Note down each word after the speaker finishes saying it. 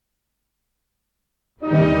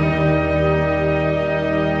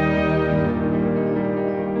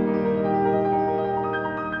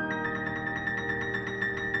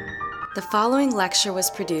following lecture was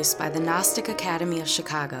produced by the Gnostic Academy of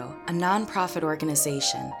Chicago, a non-profit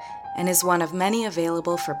organization, and is one of many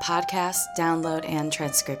available for podcast, download, and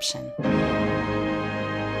transcription.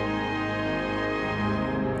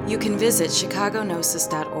 You can visit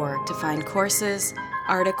chicagognosis.org to find courses,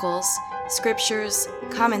 articles, scriptures,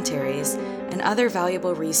 commentaries, and other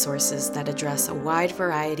valuable resources that address a wide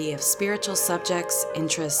variety of spiritual subjects,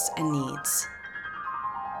 interests, and needs.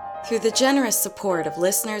 Through the generous support of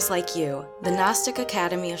listeners like you, the Gnostic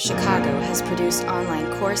Academy of Chicago has produced online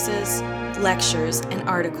courses, lectures, and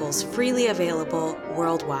articles freely available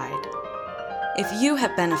worldwide. If you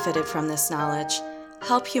have benefited from this knowledge,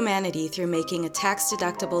 help humanity through making a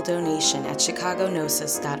tax-deductible donation at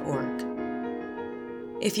chicagognosis.org.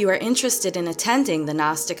 If you are interested in attending the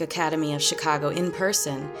Gnostic Academy of Chicago in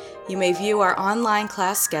person, you may view our online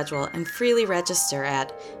class schedule and freely register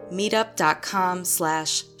at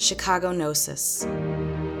meetup.com/chicagognosis.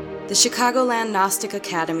 The Chicagoland Gnostic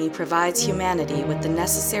Academy provides humanity with the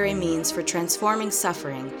necessary means for transforming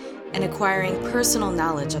suffering and acquiring personal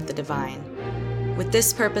knowledge of the divine. With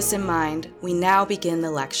this purpose in mind, we now begin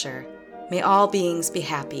the lecture. May all beings be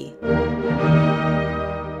happy.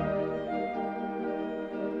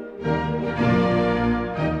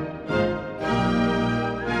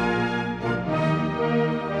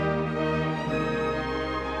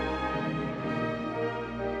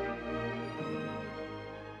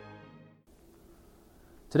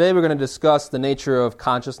 Today we're going to discuss the nature of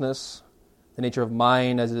consciousness, the nature of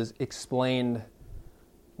mind as it is explained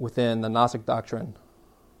within the Gnostic doctrine,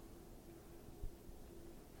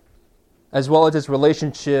 as well as its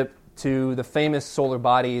relationship to the famous solar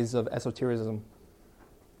bodies of esotericism.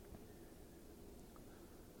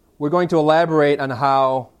 We're going to elaborate on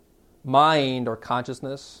how mind or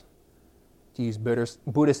consciousness, to use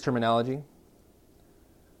Buddhist terminology,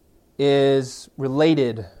 is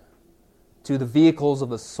related to the vehicles of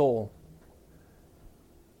the soul.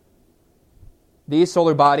 These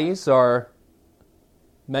solar bodies are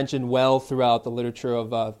mentioned well throughout the literature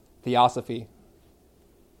of theosophy.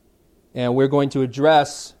 And we're going to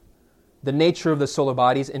address the nature of the solar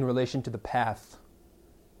bodies in relation to the path,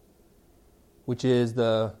 which is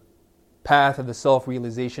the path of the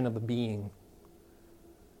self-realization of the being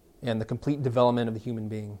and the complete development of the human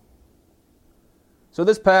being. So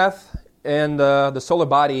this path and the solar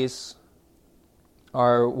bodies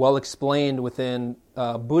are well explained within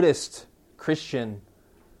Buddhist, Christian,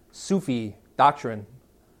 Sufi doctrine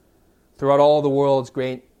throughout all the world's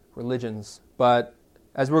great religions. But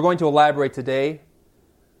as we're going to elaborate today,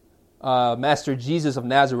 Master Jesus of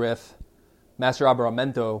Nazareth, Master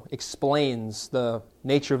Abaramento, explains the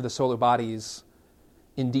nature of the solar bodies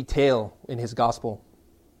in detail in his gospel.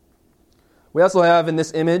 We also have in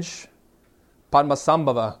this image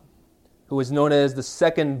Padmasambhava, who is known as the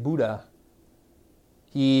second Buddha.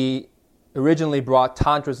 He originally brought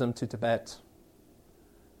Tantrism to Tibet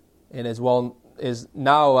and is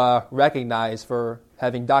now recognized for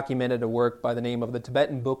having documented a work by the name of the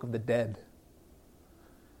Tibetan Book of the Dead.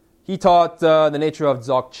 He taught the nature of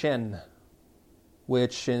Dzogchen,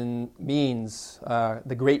 which means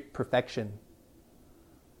the great perfection.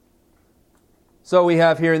 So we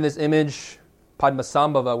have here in this image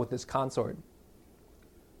Padmasambhava with his consort.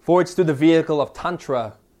 For it's through the vehicle of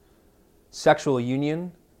Tantra, sexual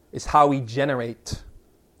union, is how we generate,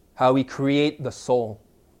 how we create the soul.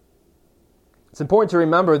 It's important to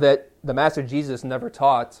remember that the Master Jesus never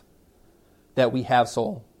taught that we have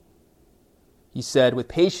soul. He said, "With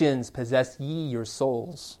patience possess ye your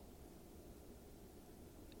souls."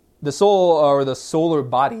 The soul, or the solar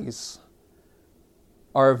bodies,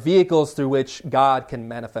 are vehicles through which God can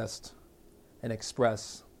manifest and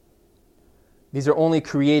express. These are only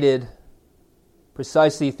created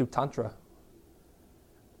precisely through Tantra.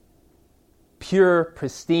 Pure,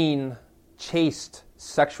 pristine, chaste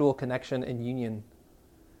sexual connection and union,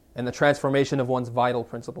 and the transformation of one's vital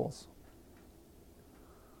principles.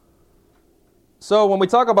 So when we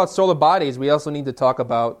talk about solar bodies, we also need to talk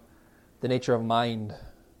about the nature of mind,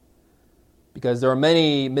 because there are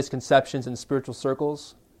many misconceptions in spiritual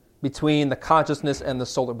circles between the consciousness and the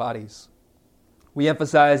solar bodies. We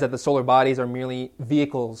emphasize that the solar bodies are merely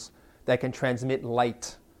vehicles that can transmit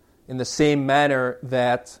light in the same manner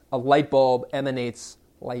that a light bulb emanates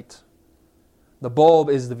light. The bulb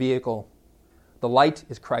is the vehicle. The light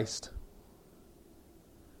is Christ.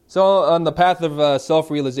 So on the path of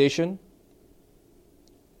self-realization,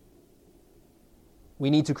 we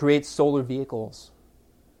need to create solar vehicles.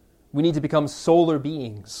 We need to become solar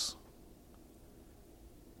beings.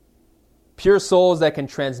 Pure souls that can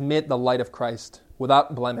transmit the light of Christ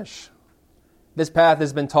without blemish. This path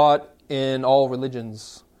has been taught in all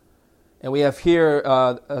religions. And we have here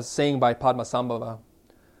a saying by Padmasambhava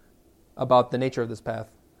about the nature of this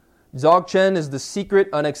path. Dzogchen is the secret,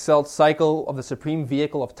 unexcelled cycle of the supreme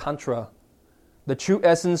vehicle of Tantra, the true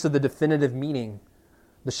essence of the definitive meaning,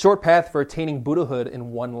 the short path for attaining Buddhahood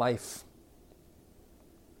in one life.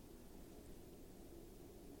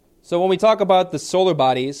 So when we talk about the solar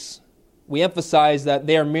bodies, we emphasize that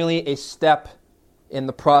they are merely a step in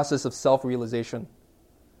the process of self-realization.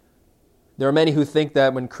 There are many who think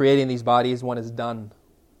that when creating these bodies, one is done.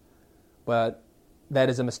 But that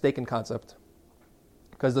is a mistaken concept.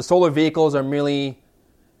 Because the solar vehicles are merely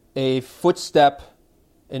a footstep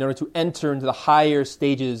in order to enter into the higher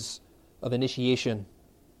stages of initiation.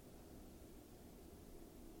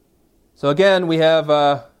 So again, we have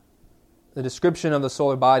the description of the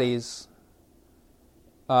solar bodies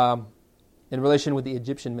in relation with the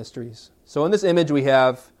Egyptian mysteries. So in this image we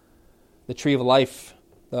have the tree of life,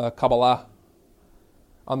 the Kabbalah.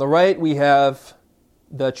 On the right we have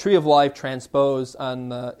the tree of life transposed on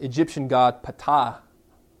the Egyptian god Ptah,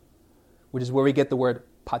 which is where we get the word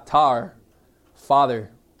patar,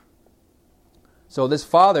 father. So this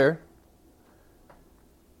father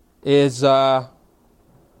is our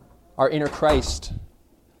inner Christ,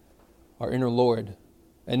 our inner Lord.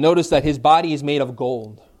 And notice that his body is made of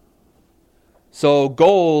gold. So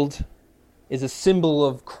gold is a symbol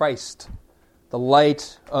of Christ, the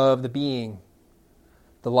light of the being,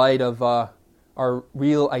 the light of our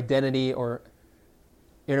real identity or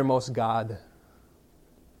innermost God.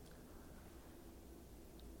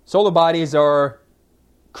 Solar bodies are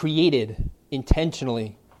created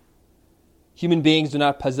intentionally. Human beings do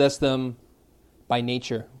not possess them by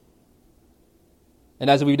nature. And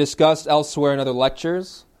as we discussed elsewhere in other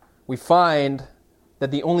lectures, we find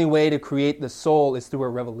that the only way to create the soul is through a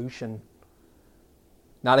revolution.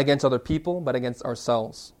 Not against other people, but against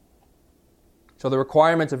ourselves. So the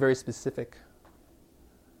requirements are very specific.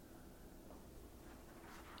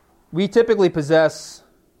 We typically possess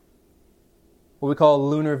what we call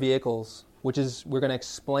lunar vehicles, which is we're going to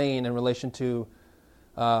explain in relation to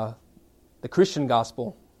the Christian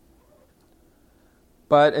gospel.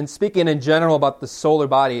 But in speaking in general about the solar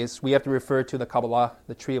bodies, we have to refer to the Kabbalah,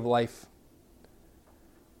 the tree of life.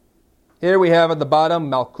 Here we have at the bottom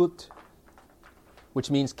Malkut,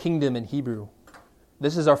 which means kingdom in Hebrew.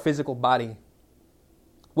 This is our physical body,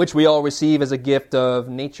 which we all receive as a gift of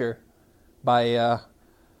nature by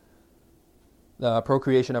the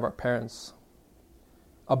procreation of our parents.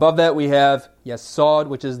 Above that we have Yesod,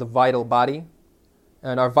 which is the vital body.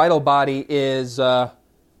 And our vital body is the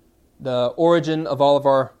origin of all of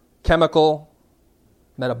our chemical,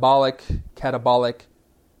 metabolic, catabolic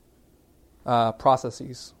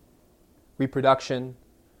processes. Reproduction.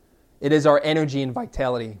 It is our energy and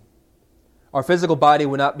vitality. Our physical body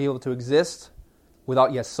would not be able to exist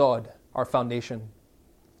without Yesod, our foundation.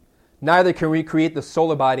 Neither can we create the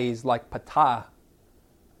solar bodies like Ptah,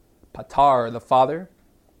 Patar, the Father,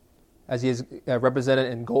 as he is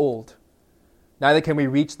represented in gold. Neither can we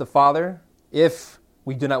reach the Father if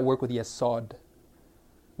we do not work with Yesod,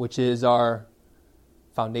 which is our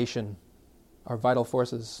foundation, our vital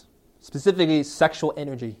forces, specifically sexual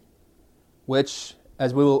energy, which,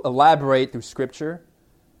 as we will elaborate through Scripture,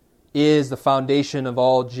 is the foundation of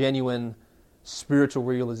all genuine spiritual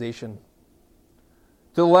realization.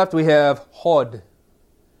 To the left we have Hod,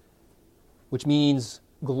 which means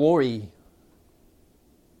glory.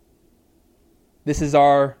 This is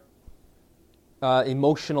our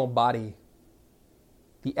emotional body,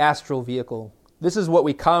 the astral vehicle. This is what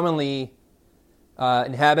we commonly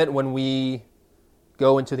inhabit when we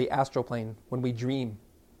go into the astral plane, when we dream.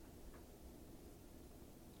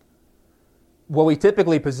 What we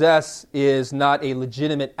typically possess is not a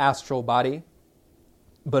legitimate astral body,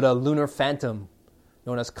 but a lunar phantom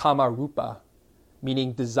known as Kama Rupa,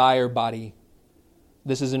 meaning desire body.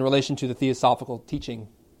 This is in relation to the theosophical teaching,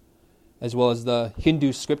 as well as the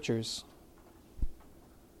Hindu scriptures.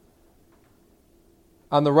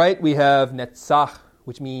 On the right, we have Netzach,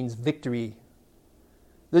 which means victory.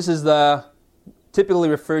 This is typically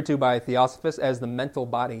referred to by theosophists as the mental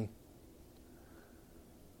body.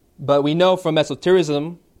 But we know from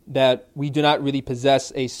esotericism that we do not really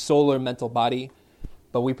possess a solar mental body,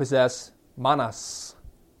 but we possess manas,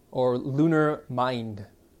 or lunar mind.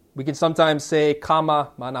 We can sometimes say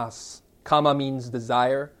kama manas. Kama means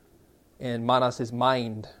desire, and manas is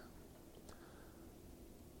mind.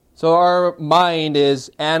 So our mind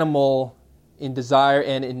is animal in desire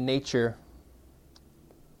and in nature,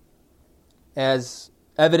 as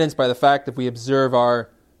evidenced by the fact that if we observe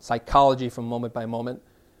our psychology from moment by moment,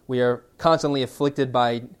 we are constantly afflicted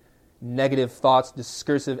by negative thoughts,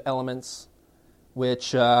 discursive elements,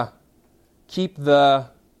 which keep the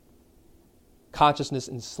consciousness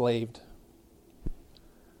enslaved.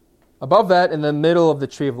 Above that, in the middle of the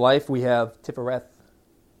tree of life, we have Tifereth,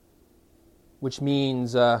 which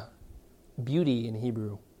means beauty in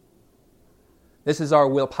Hebrew. This is our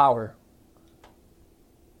willpower.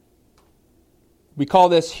 We call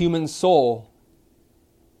this human soul,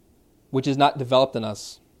 which is not developed in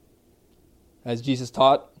us. As Jesus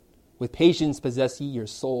taught, with patience possess ye your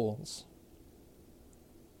souls.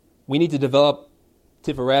 We need to develop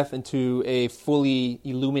Tifereth into a fully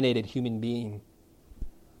illuminated human being.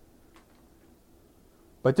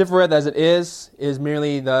 But Tifereth as it is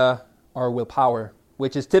merely our willpower,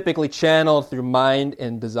 which is typically channeled through mind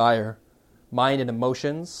and desire, mind and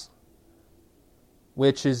emotions,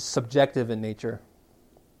 which is subjective in nature.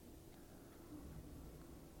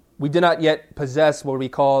 We do not yet possess what we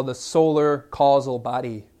call the solar causal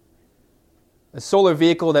body, a solar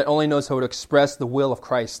vehicle that only knows how to express the will of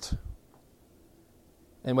Christ,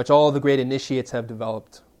 and which all the great initiates have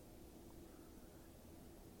developed.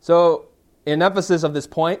 So, in emphasis of this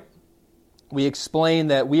point, we explain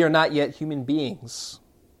that we are not yet human beings,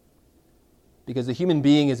 because the human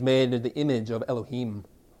being is made in the image of Elohim,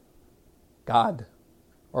 God,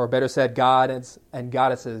 or better said, gods and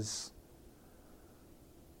goddesses.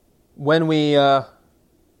 When we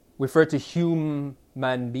refer to human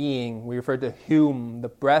being, we refer to hum, the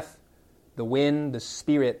breath, the wind, the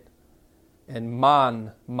spirit, and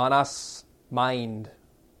manas, mind.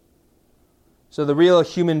 So the real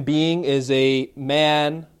human being is a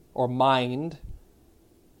man or mind,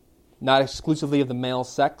 not exclusively of the male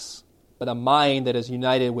sex, but a mind that is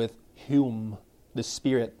united with hum, the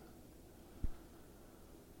spirit.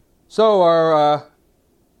 So our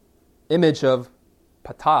image of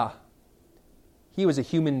Ptah, he was a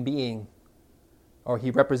human being, or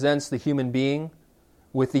he represents the human being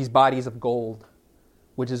with these bodies of gold,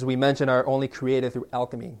 which, as we mentioned, are only created through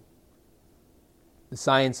alchemy, the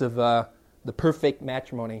science of the perfect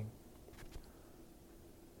matrimony.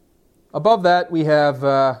 Above that, we have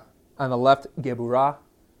on the left Geburah,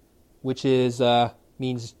 which is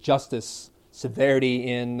means justice,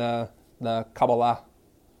 severity in the Kabbalah.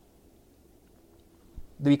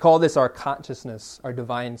 We call this our consciousness, our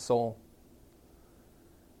divine soul.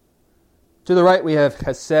 To the right, we have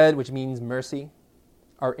Chesed, which means mercy,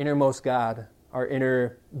 our innermost God, our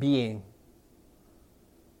inner being.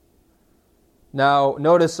 Now,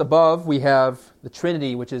 notice above we have the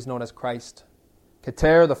Trinity, which is known as Christ.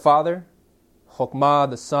 Keter, the Father, Chokmah,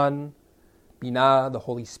 the Son, Binah, the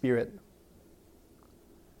Holy Spirit.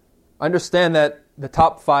 Understand that the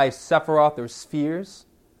top 5 Sephiroth, or spheres,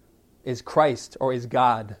 is Christ, or is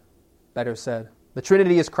God, better said. The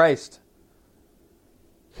Trinity is Christ.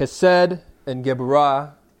 Chesed and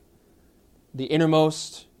Geburah, the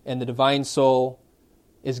innermost and the divine soul,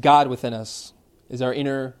 is God within us, is our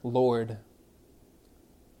inner Lord.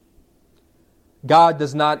 God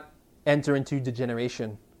does not enter into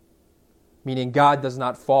degeneration, meaning God does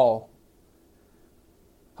not fall.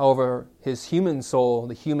 However, his human soul,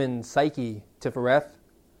 the human psyche, Tifereth,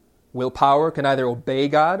 willpower, can either obey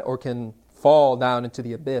God or can fall down into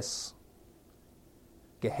the abyss.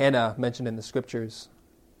 Gehenna, mentioned in the scriptures.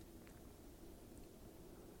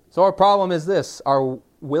 So our problem is this: our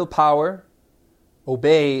willpower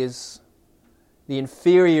obeys the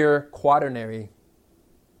inferior quaternary,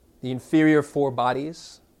 the inferior 4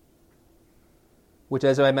 bodies, which,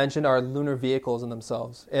 as I mentioned, are lunar vehicles in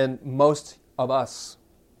themselves, and most of us.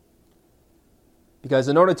 Because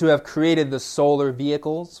in order to have created the solar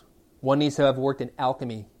vehicles, one needs to have worked in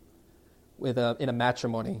alchemy in a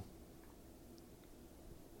matrimony.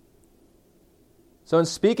 So in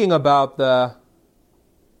speaking about the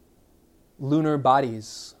lunar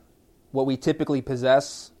bodies, what we typically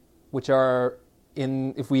possess, which are,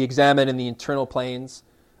 if we examine in the internal planes,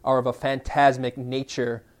 are of a phantasmic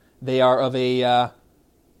nature. They are of a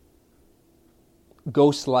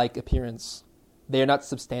ghost-like appearance. They are not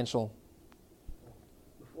substantial.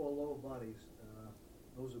 The 4 lower bodies,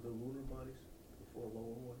 those are the lunar bodies, the 4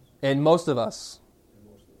 lower ones? And most of us.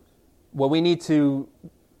 What we need to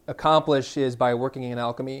accomplish is, by working in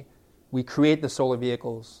alchemy, we create the solar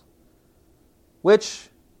vehicles, which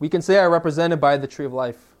we can say are represented by the tree of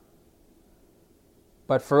life.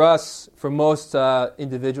 But for us, for most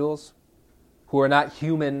individuals who are not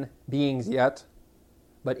human beings yet,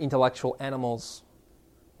 but intellectual animals,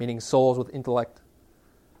 meaning souls with intellect,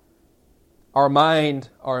 our mind,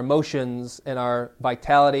 our emotions, and our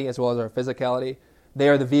vitality, as well as our physicality, they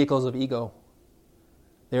are the vehicles of ego.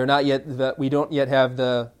 They are not yet. We don't yet have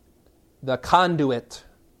the conduit,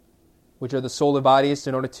 which are the solar bodies,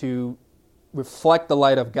 in order to reflect the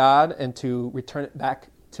light of God and to return it back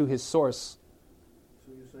to His source,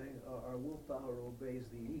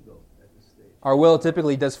 will at this stage? Our will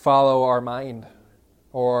typically does follow our mind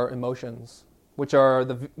or emotions, which are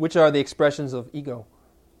the expressions of ego.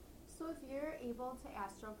 So if you're able to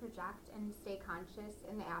astral project and stay conscious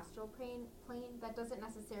in the astral plane, that doesn't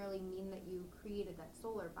necessarily mean that you created that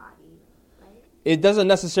solar body, right? It doesn't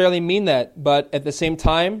necessarily mean that, but at the same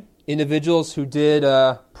time, individuals who did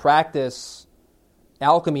practice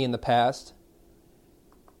alchemy in the past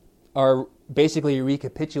are basically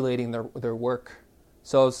recapitulating their work.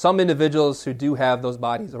 So some individuals who do have those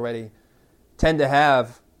bodies already tend to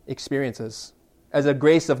have experiences as a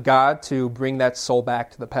grace of God to bring that soul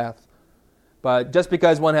back to the path. But just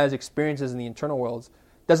because one has experiences in the internal worlds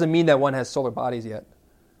doesn't mean that one has solar bodies yet.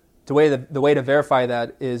 The way to verify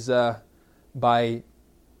that is by,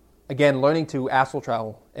 again, learning to astral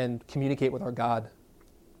travel and communicate with our God.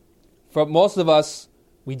 For most of us,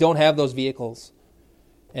 we don't have those vehicles.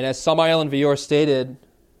 And as Samael and Vior stated,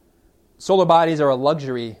 solar bodies are a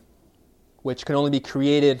luxury which can only be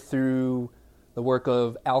created through the work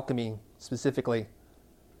of alchemy specifically.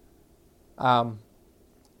 And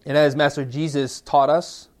as Master Jesus taught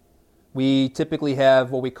us, we typically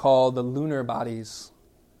have what we call the lunar bodies.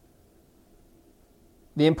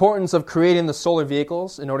 The importance of creating the solar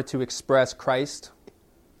vehicles in order to express Christ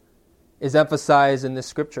is emphasized in this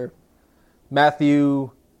scripture.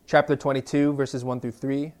 Matthew chapter 22, verses 1 through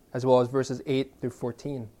 3, as well as verses 8 through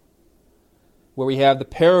 14, where we have the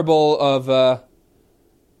parable of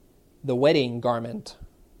the wedding garment.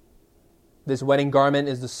 This wedding garment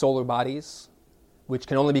is the solar bodies, which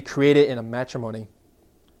can only be created in a matrimony.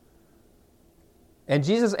 And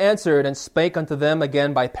Jesus answered and spake unto them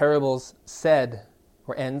again by parables, said,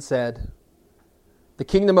 the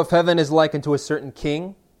kingdom of heaven is like unto a certain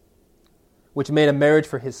king, which made a marriage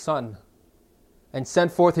for his son, and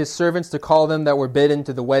sent forth his servants to call them that were bidden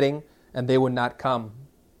to the wedding, and they would not come.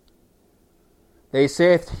 They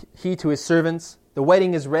saith he to his servants, the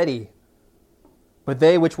wedding is ready, but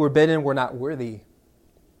they which were bidden were not worthy.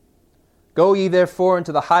 Go ye therefore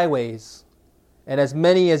into the highways, and as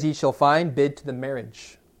many as ye shall find, bid to the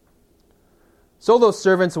marriage. So those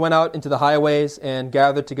servants went out into the highways and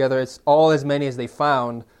gathered together all as many as they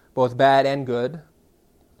found, both bad and good.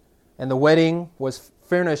 And the wedding was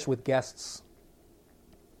furnished with guests.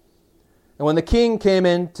 And when the king came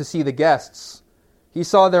in to see the guests, he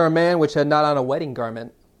saw there a man which had not on a wedding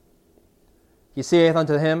garment. He saith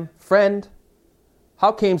unto him, Friend,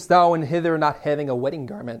 how camest thou in hither not having a wedding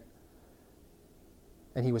garment?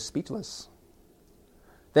 And he was speechless.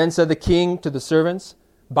 Then said the king to the servants,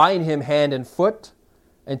 Bind him hand and foot,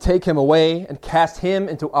 and take him away, and cast him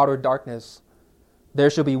into outer darkness. There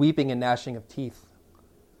shall be weeping and gnashing of teeth.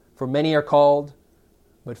 For many are called,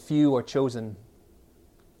 but few are chosen.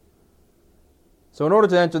 So in order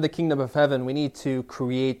to enter the kingdom of heaven, we need to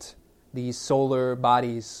create these solar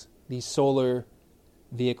bodies, these solar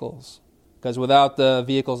vehicles. Because without the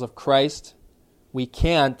vehicles of Christ, we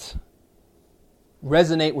can't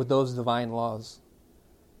resonate with those divine laws.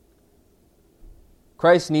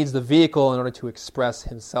 Christ needs the vehicle in order to express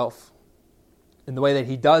himself. And the way that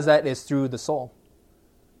he does that is through the soul,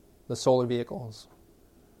 the solar vehicles.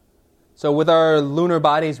 So with our lunar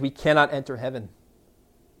bodies, we cannot enter heaven.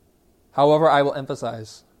 However, I will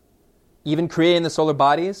emphasize, even creating the solar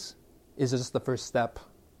bodies is just the first step.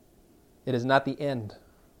 It is not the end.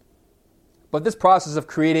 But this process of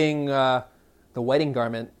creating the wedding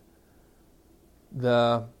garment,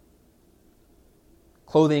 the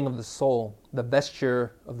clothing of the soul, the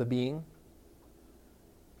vesture of the being,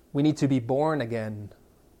 we need to be born again,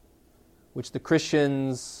 which the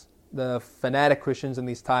Christians, the fanatic Christians in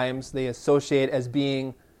these times, they associate as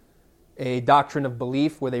being a doctrine of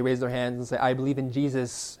belief where they raise their hands and say, I believe in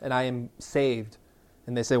Jesus and I am saved.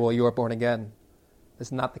 And they say, well, you are born again.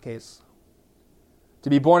 That's not the case. To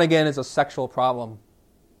be born again is a sexual problem.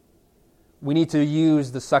 We need to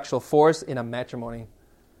use the sexual force in a matrimony.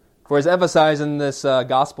 For as emphasized in this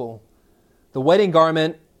gospel, the wedding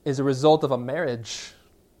garment is a result of a marriage.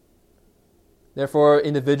 Therefore,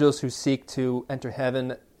 individuals who seek to enter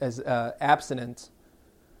heaven as abstinent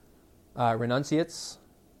renunciates,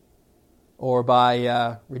 or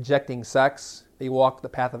by rejecting sex, they walk the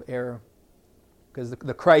path of error. Because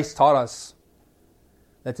the Christ taught us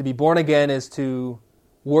that to be born again is to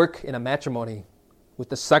work in a matrimony with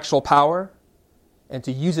the sexual power and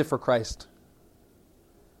to use it for Christ.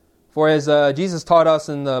 For as Jesus taught us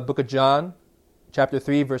in the book of John, chapter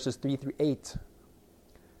 3, verses 3 through 8,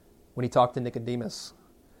 when he talked to Nicodemus,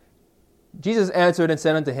 Jesus answered and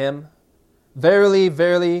said unto him, Verily,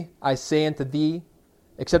 verily, I say unto thee,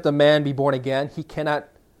 except a man be born again, he cannot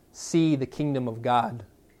see the kingdom of God.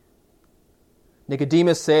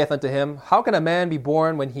 Nicodemus saith unto him, How can a man be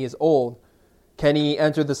born when he is old? Can he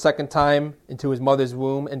enter the second time into his mother's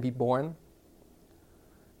womb and be born?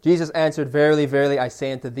 Jesus answered, Verily, verily, I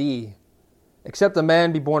say unto thee, except a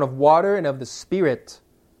man be born of water and of the Spirit,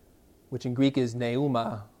 which in Greek is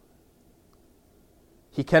pneuma,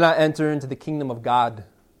 he cannot enter into the kingdom of God.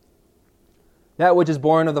 That which is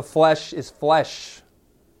born of the flesh is flesh,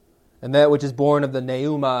 and that which is born of the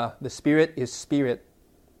pneuma, the Spirit, is spirit.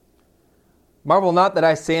 Marvel not that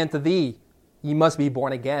I say unto thee, ye must be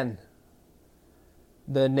born again.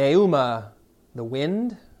 The pneuma, the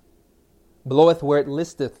wind, bloweth where it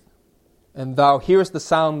listeth, and thou hearest the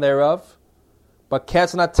sound thereof, but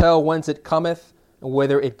canst not tell whence it cometh and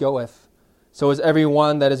whither it goeth. So is every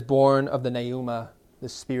one that is born of the pneuma, the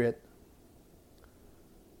Spirit.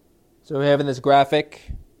 So we have in this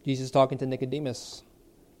graphic, Jesus talking to Nicodemus,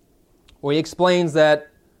 where he explains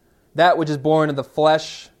that which is born of the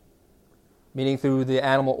flesh, meaning through the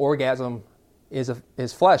animal orgasm,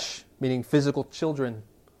 is flesh, meaning physical children.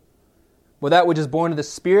 But that which is born of the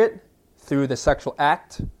Spirit, through the sexual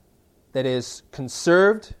act, that is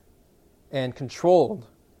conserved and controlled,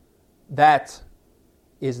 that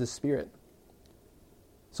is the Spirit.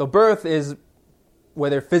 So birth is,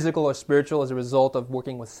 whether physical or spiritual, as a result of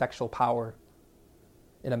working with sexual power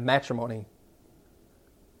in a matrimony.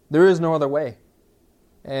 There is no other way.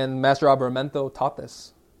 And Master Abaramento taught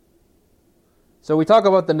this. So we talk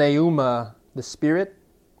about the pneuma, the Spirit,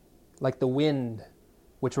 like the wind,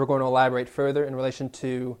 which we're going to elaborate further in relation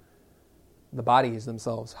to the bodies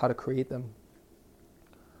themselves, how to create them.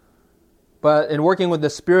 But in working with the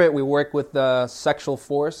Spirit, we work with the sexual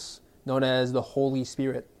force known as the Holy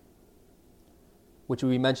Spirit, which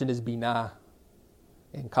we mentioned is Binah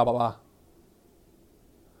in Kabbalah.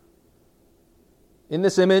 In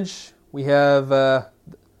this image, we have an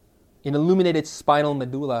illuminated spinal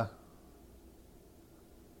medulla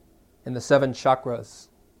and the 7 chakras.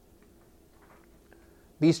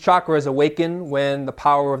 These chakras awaken when the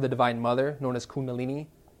power of the Divine Mother, known as Kundalini,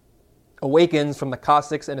 awakens from the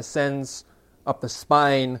coccyx and ascends up the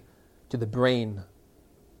spine to the brain.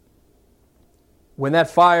 When that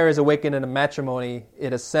fire is awakened in a matrimony,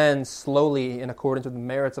 it ascends slowly in accordance with the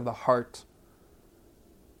merits of the heart.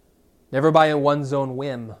 Never by one's own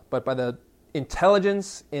whim, but by the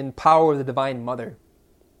intelligence and power of the Divine Mother.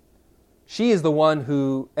 She is the one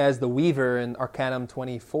who, as the weaver in Arcanum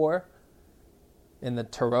 24, in the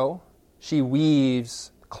Tarot, she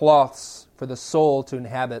weaves cloths for the soul to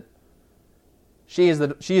inhabit. She is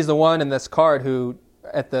the one in this card who,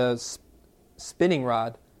 at the spinning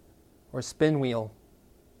rod, or spin wheel,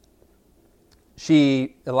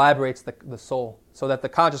 she elaborates the soul so that the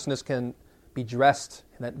consciousness can be dressed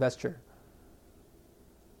in that vesture.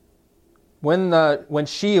 When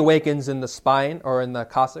she awakens in the spine or in the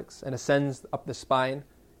coccyx and ascends up the spine,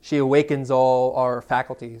 she awakens all our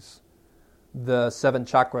faculties, the 7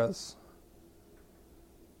 chakras,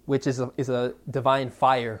 which is a divine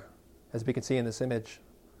fire, as we can see in this image.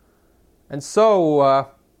 And so,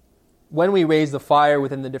 when we raise the fire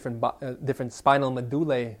within the different spinal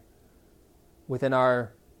medullae within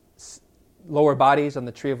our lower bodies on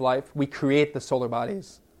the tree of life, we create the solar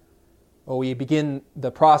bodies, or we begin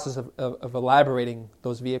the process of elaborating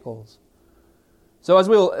those vehicles. So as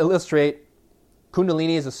we'll illustrate,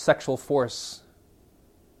 Kundalini is a sexual force.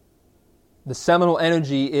 The seminal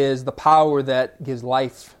energy is the power that gives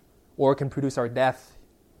life or can produce our death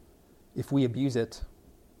if we abuse it.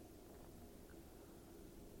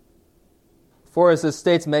 For as it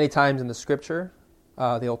states many times in the Scripture,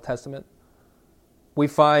 the Old Testament, we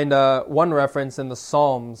find one reference in the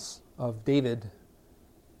Psalms of David,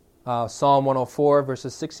 Psalm 104,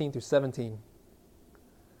 verses 16 through 17.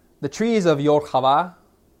 The trees of Yor-Chava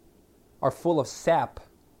are full of sap.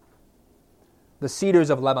 The cedars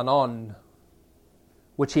of Lebanon,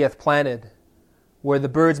 which he hath planted, where the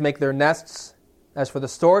birds make their nests. As for the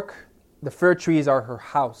stork, the fir trees are her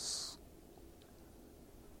house.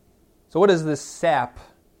 So what is this sap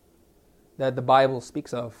that the Bible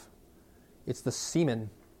speaks of? It's the semen.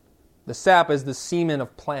 The sap is the semen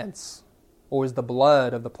of plants, or is the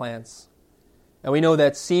blood of the plants. And we know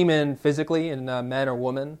that semen physically in a man or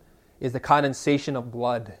woman is the condensation of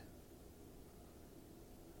blood.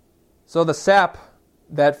 So the sap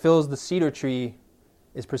that fills the cedar tree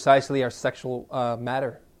is precisely our sexual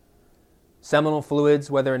matter. Seminal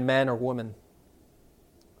fluids, whether in man or woman.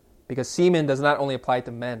 Because semen does not only apply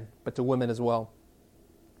to men, but to women as well.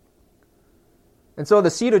 And so the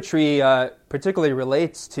cedar tree particularly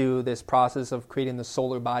relates to this process of creating the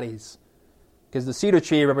solar bodies. Because the cedar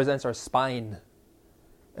tree represents our spine.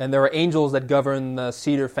 And there are angels that govern the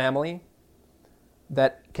cedar family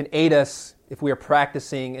that can aid us if we are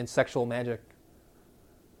practicing in sexual magic.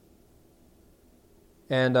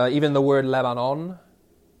 And even the word Lebanon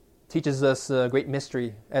teaches us a great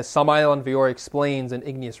mystery, as Samael and Vior explains in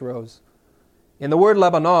Igneous Rose. In the word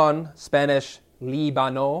Lebanon, Spanish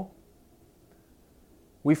Libano,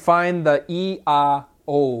 we find the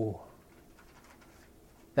I-A-O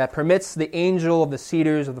that permits the angel of the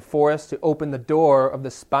cedars of the forest to open the door of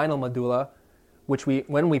the spinal medulla,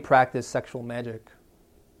 when we practice sexual magic.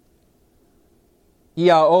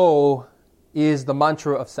 I-A-O is the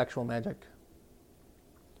mantra of sexual magic.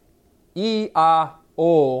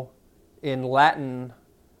 I-A-O in Latin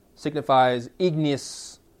signifies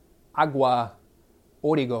ignis, agua,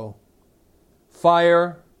 origo,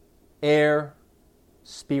 fire, air,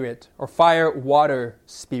 spirit, or fire, water,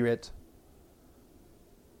 spirit.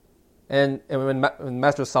 And when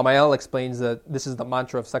Master Samael explains that this is the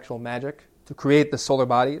mantra of sexual magic, to create the solar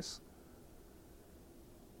bodies,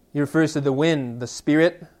 he refers to the wind, the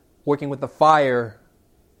spirit, working with the fire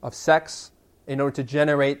of sex in order to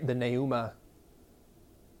generate the pneuma,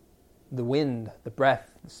 the wind, the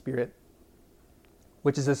breath, the spirit,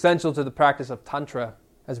 which is essential to the practice of Tantra,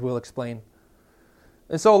 as we'll explain.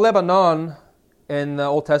 And so Lebanon in the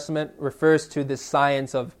Old Testament refers to this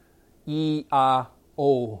science of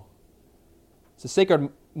I-A-O. It's a sacred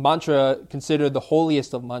mantra considered the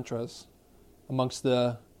holiest of mantras amongst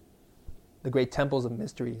the great temples of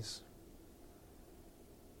mysteries.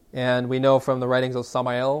 And we know from the writings of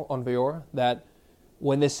Samael on Vior that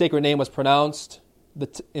when this sacred name was pronounced,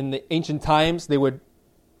 in the ancient times, they would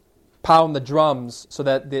pound the drums so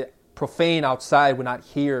that the profane outside would not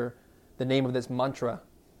hear the name of this mantra,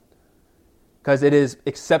 because it is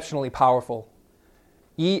exceptionally powerful.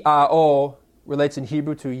 I-A-O relates in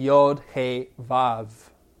Hebrew to Yod, He, Vav.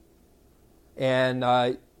 And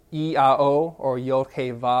I-A-O, or Yod,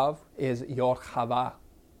 He, Vav, is Yod Chava,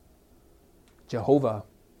 Jehovah.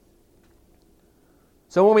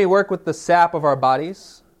 So when we work with the sap of our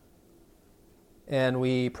bodies and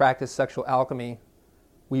we practice sexual alchemy,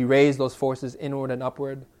 we raise those forces inward and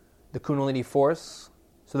upward, the Kundalini force,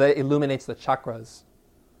 so that it illuminates the chakras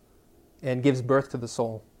and gives birth to the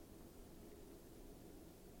soul.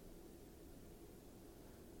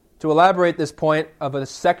 To elaborate this point of the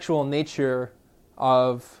sexual nature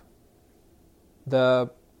of the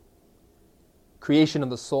creation of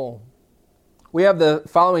the soul, we have the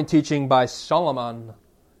following teaching by Shalama,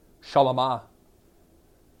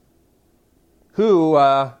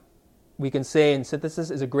 who we can say in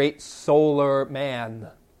synthesis is a great solar man.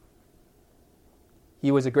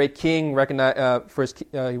 He was a great king, recognized for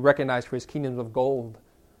his kingdoms of gold,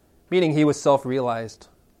 meaning he was self-realized,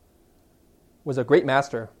 was a great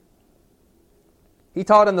master. He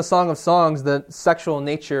taught in the Song of Songs the sexual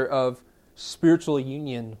nature of spiritual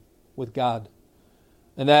union with God,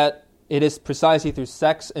 and that it is precisely through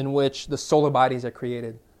sex in which the solar bodies are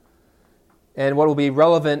created. And what will be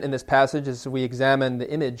relevant in this passage is we examine the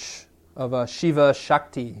image of Shiva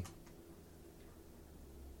Shakti,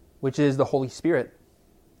 which is the Holy Spirit.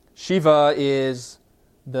 Shiva is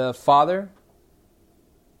the Father,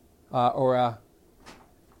 or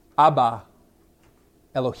Abba,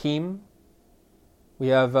 Elohim. We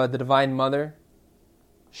have the Divine Mother,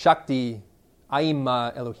 Shakti,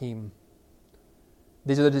 Aima Elohim.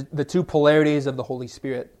 These are the two polarities of the Holy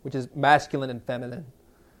Spirit, which is masculine and feminine.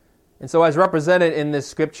 And so as represented in this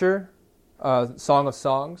scripture, Song of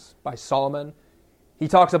Songs by Solomon, he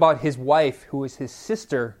talks about his wife, who is his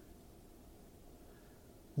sister,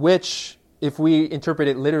 which, if we interpret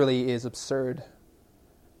it literally, is absurd.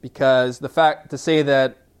 Because the fact to say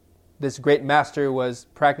that this great master was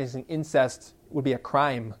practicing incest would be a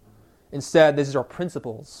crime. Instead, these are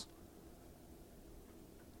principles.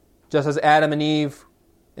 Just as Adam and Eve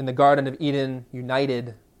in the Garden of Eden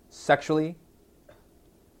united sexually,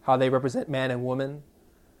 how they represent man and woman,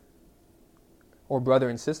 or brother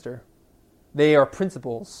and sister, they are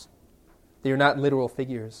principles. They are not literal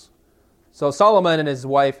figures. So Solomon and his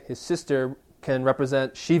wife, his sister, can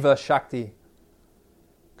represent Shiva Shakti,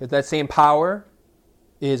 because that same power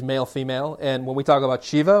is male-female, and when we talk about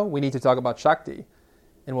Shiva, we need to talk about Shakti.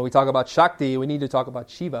 And when we talk about Shakti, we need to talk about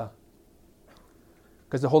Shiva,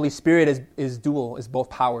 because the Holy Spirit is dual, is both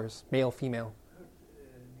powers, male-female.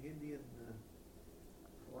 In Indian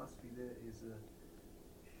philosophy, there is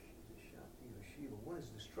Shakti or Shiva. One is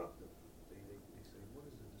destructive. They say, one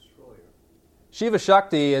is the destroyer. Shiva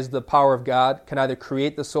Shakti is the power of God, can either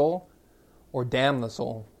create the soul or damn the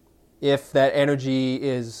soul, if that energy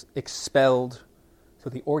is expelled to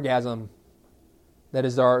the orgasm that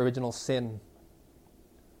is our original sin.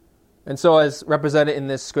 And so as represented in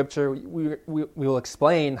this scripture, we will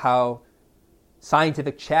explain how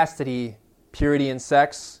scientific chastity purity in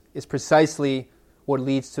sex is precisely what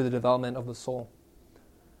leads to the development of the soul.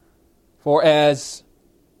 For as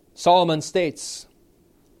Solomon states,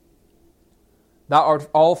 "Thou art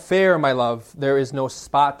all fair, my love, there is no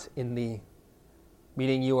spot in thee,"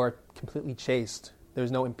 meaning you are completely chaste.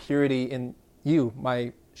 There's no impurity in you,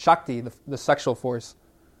 my Shakti, the sexual force.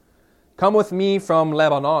 "Come with me from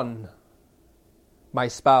Lebanon, my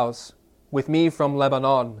spouse, with me from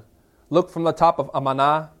Lebanon. Look from the top of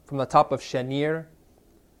Amanah, from the top of Shenir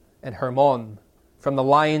and Hermon, from the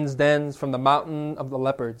lion's dens, from the mountain of the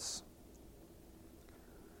leopards."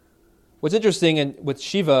 What's interesting with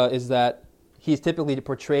Shiva is that he's typically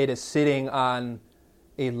portrayed as sitting on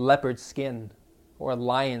a leopard skin or a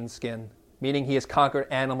lion skin, meaning he has conquered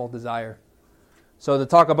animal desire. So to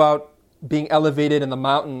talk about being elevated in the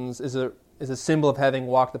mountains is a symbol of having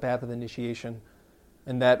walked the path of initiation,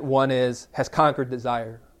 and that one has conquered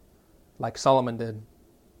desire, like Solomon did.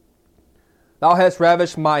 "Thou hast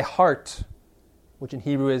ravished my heart," which in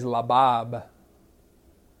Hebrew is labab,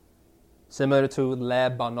 similar to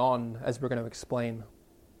Lebanon, as we're going to explain.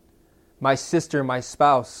 "My sister, my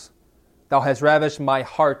spouse, thou hast ravished my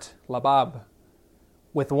heart, labab,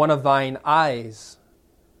 with one of thine eyes,"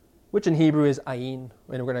 which in Hebrew is ayin, and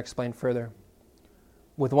we're going to explain further,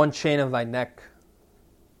 "with one chain of thy neck."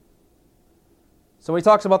 So when he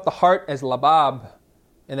talks about the heart as labab,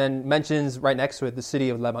 and then mentions right next to it the city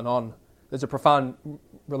of Lebanon, there's a profound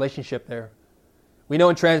relationship there. We know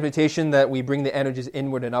in transmutation that we bring the energies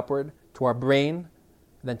inward and upward to our brain,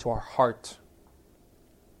 and then to our heart.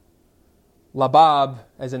 Labab,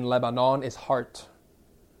 as in Lebanon, is heart.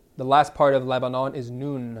 The last part of Lebanon is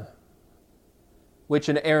nun, which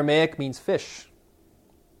in Aramaic means fish.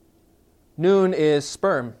 Nun is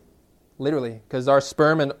sperm, literally, because our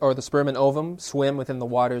sperm or the sperm and ovum swim within the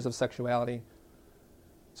waters of sexuality.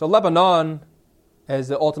 So Lebanon, as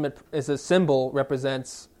a symbol,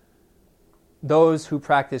 represents those who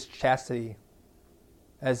practice chastity.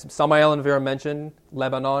 As Samael and Vera mentioned,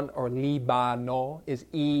 Lebanon or Libano is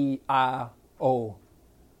E-A-O.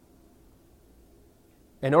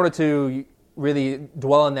 In order to really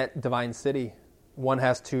dwell in that divine city, one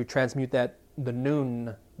has to transmute the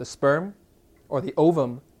nun, the sperm, or the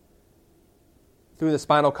ovum, through the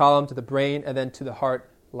spinal column to the brain and then to the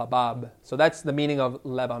heart, labab. So that's the meaning of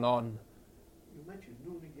Lebanon. You mentioned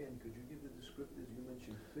nun again. Could you give the descriptors? You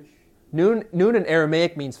mentioned fish. Nun in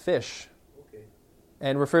Aramaic means fish. Okay.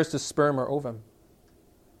 And refers to sperm or ovum.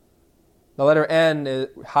 The letter N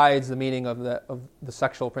hides the meaning of the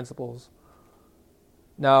sexual principles.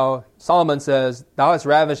 Now, Solomon says, "Thou hast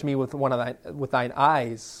ravished me with thine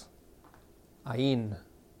eyes," ayin,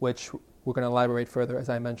 which we're going to elaborate further, as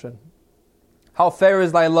I mentioned. "How fair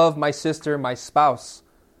is thy love, my sister, my spouse!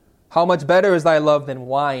 How much better is thy love than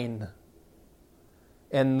wine,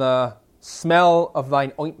 and the smell of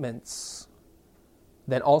thine ointments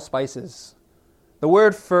than all spices." The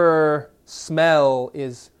word for smell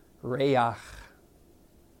is reach.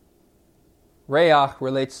 Reach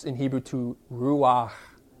relates in Hebrew to ruach,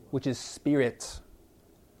 which is spirit.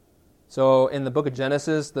 So in the book of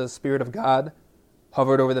Genesis, the Spirit of God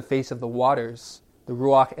hovered over the face of the waters, the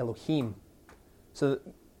ruach Elohim. So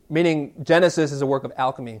meaning Genesis is a work of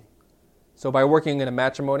alchemy. So by working in a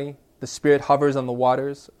matrimony, the Spirit hovers on the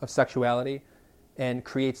waters of sexuality and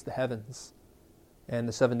creates the heavens and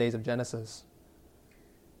the 7 days of Genesis,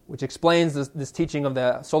 which explains this teaching of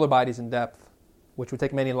the solar bodies in depth, which would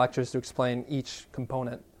take many lectures to explain each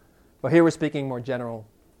component. But here we're speaking more general.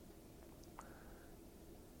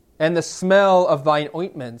 "And the smell of thine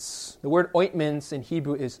ointments," the word ointments in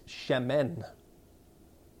Hebrew is shemen,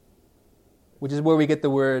 which is where we get the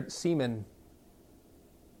word semen.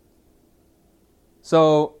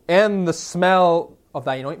 So, "and the smell of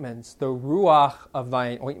thine ointments," the ruach of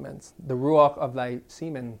thine ointments, the ruach of thy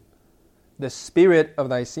semen, the spirit of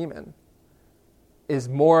thy semen, is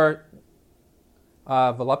more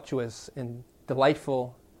voluptuous and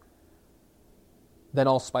delightful than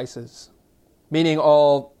all spices, meaning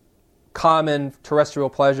all common terrestrial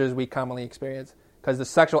pleasures we commonly experience, because the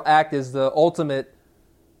sexual act is the ultimate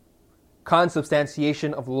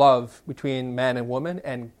consubstantiation of love between man and woman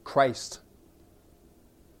and Christ.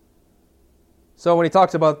 So when he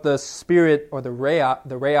talks about the spirit or the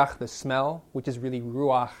reach, the smell, which is really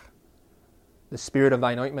ruach, the spirit of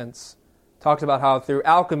thine ointments, talks about how through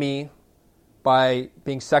alchemy, by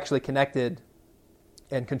being sexually connected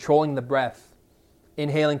and controlling the breath,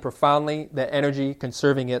 inhaling profoundly, that energy,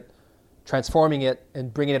 conserving it, transforming it,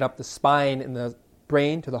 and bringing it up the spine and the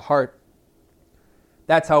brain to the heart.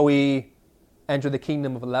 That's how we enter the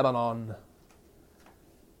kingdom of Lebanon.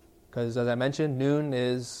 Because as I mentioned, nun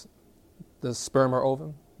is the sperm or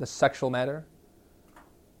ovum. the sexual matter,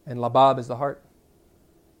 and labab is the heart.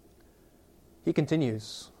 He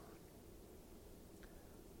continues,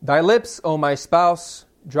 "Thy lips, O my spouse,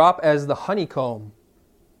 drop as the honeycomb.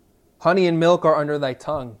 Honey and milk are under thy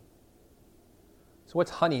tongue." So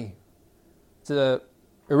what's honey?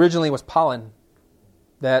 Originally was pollen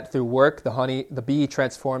that through work the bee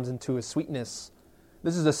transforms into a sweetness.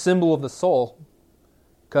 This is a symbol of the soul,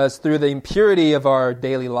 because through the impurity of our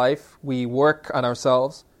daily life, we work on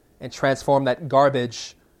ourselves and transform that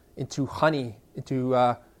garbage into honey, through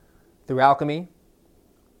alchemy,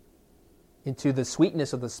 into the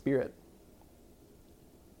sweetness of the spirit.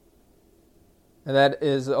 And that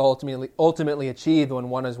is ultimately achieved when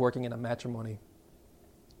one is working in a matrimony.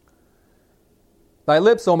 "Thy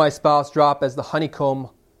lips, O my spouse, drop as the honeycomb.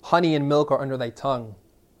 Honey and milk are under thy tongue.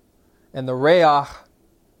 And the reach,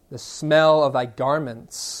 the smell of thy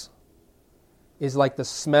garments, is like the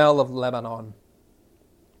smell of Lebanon."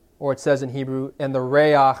 Or it says in Hebrew, "And the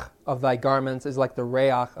reach of thy garments is like the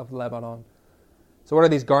reach of Lebanon." So what are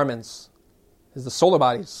these garments? It's the solar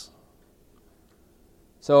bodies.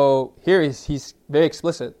 So here he's very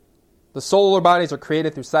explicit. The solar bodies are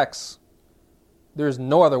created through sex. There's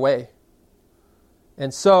no other way.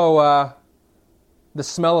 And so the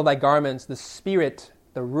smell of thy garments, the spirit,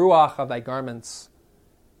 the ruach of thy garments,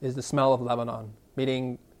 is the smell of Lebanon,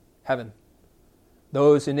 meaning heaven.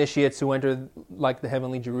 Those initiates who enter like the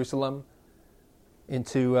heavenly Jerusalem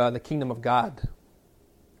into the kingdom of God,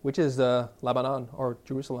 which is Lebanon or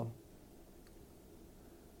Jerusalem.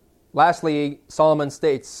 Lastly, Solomon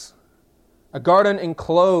states, "A garden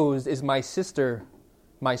enclosed is my sister,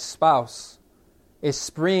 my spouse, a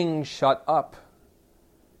spring shut up,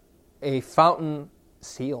 a fountain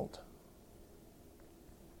sealed."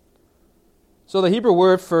 So the Hebrew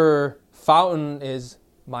word for fountain is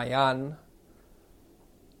mayan.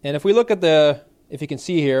 And if we look at if you can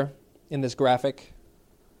see here in this graphic,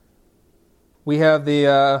 we have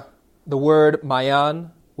the word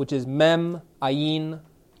mayan, which is mem, ayin,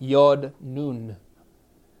 yod, nun.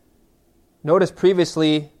 Notice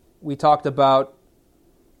previously we talked about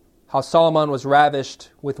how Solomon was ravished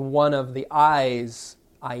with one of the eyes,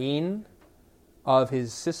 ayin, of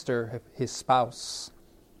his sister, his spouse.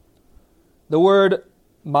 The word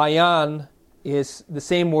mayan is the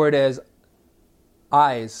same word as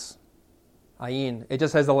eyes, ayin. It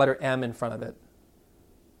just has the letter M in front of it.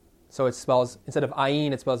 So it spells, instead of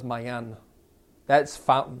ayin, it spells mayan. That's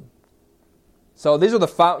fountain. So these are the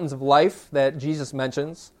fountains of life that Jesus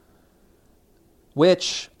mentions,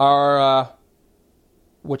 which allow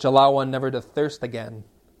one never to thirst again,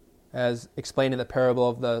 as explained in the parable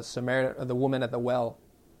of the woman at the well.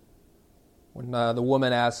 When the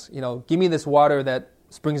woman asks, "Give me this water that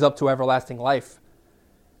springs up to everlasting life,"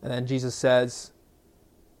 and then Jesus says,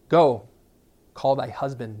 "Go, call thy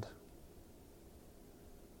husband."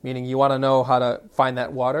 Meaning, you want to know how to find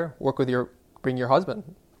that water? Bring your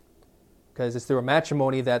husband. Because it's through a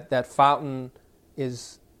matrimony that fountain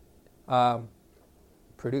is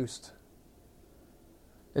produced.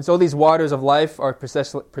 And so these waters of life are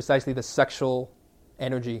precisely the sexual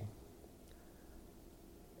energy.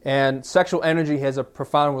 And sexual energy has a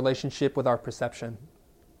profound relationship with our perception,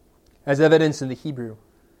 as evidenced in the Hebrew.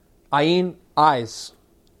 Ayin, eyes.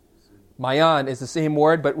 Mayan is the same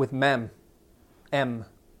word, but with mem, M.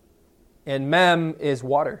 And mem is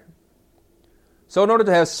water. So in order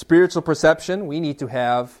to have spiritual perception, we need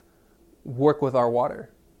to work with our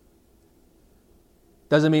water.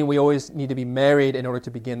 Doesn't mean we always need to be married in order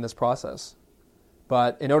to begin this process.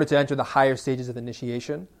 But in order to enter the higher stages of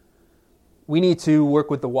initiation, we need to work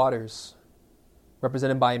with the waters,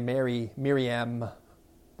 represented by Miriam,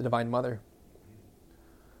 the Divine Mother.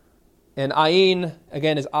 And ayin,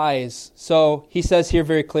 again, is eyes. So he says here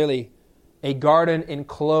very clearly, "A garden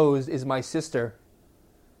enclosed is my sister,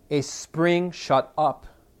 a spring shut up,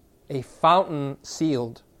 a fountain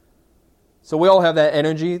sealed." So we all have that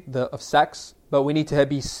energy of sex, but we need to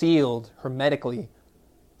be sealed hermetically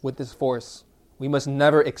with this force. We must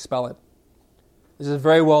never expel it. This is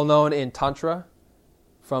very well known in Tantra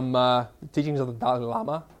from the teachings of the Dalai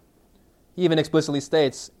Lama. He even explicitly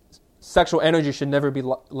states sexual energy should never be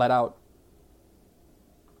let out.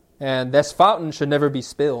 And this fountain should never be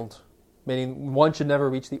spilled, meaning one should never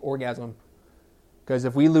reach the orgasm. Because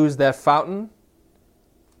if we lose that fountain,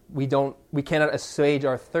 we cannot assuage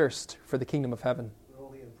our thirst for the kingdom of heaven. But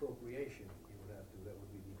only in procreation that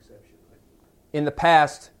would be the exception, right? In the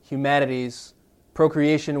past, humanities,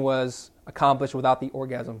 procreation was accomplished without the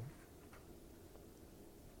orgasm.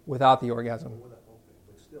 Without the orgasm.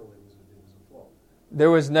 But still, it was a fault.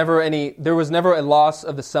 There was never a loss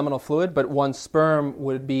of the seminal fluid, but one sperm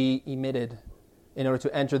would be emitted in order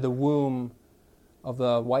to enter the womb of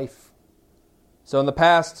the wife. So in the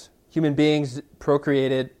past, human beings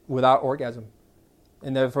procreated without orgasm,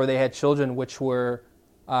 and therefore they had children which were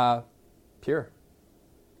pure.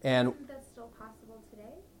 And Isn't that still possible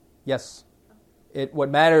today? yes, what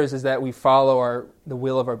matters is that we follow the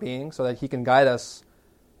will of our being, so that He can guide us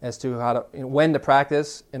as to how to, when to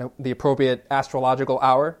practice in the appropriate astrological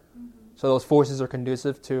hour, so those forces are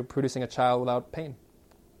conducive to producing a child without pain.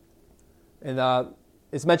 And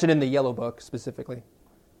it's mentioned in the Yellow Book specifically.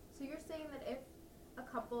 So you're saying that if a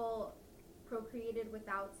couple procreated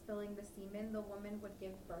without spilling the semen, the woman would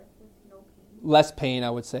give birth with no pain? Less pain, I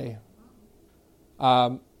would say.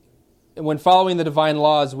 When following the divine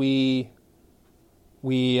laws, we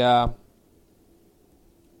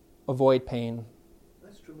avoid pain.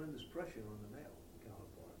 That's tremendous pressure on the male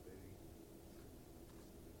counterpart, baby.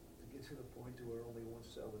 To get to the point to where only one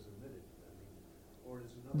cell is emitted. I mean, or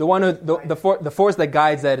is another The one who, the force that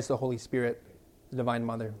guides that is the Holy Spirit, the Divine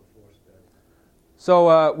Mother.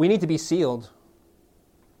 So we need to be sealed.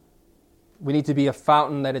 We need to be a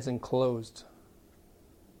fountain that is enclosed.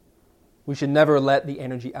 We should never let the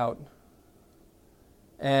energy out.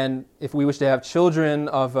 And if we wish to have children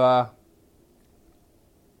of a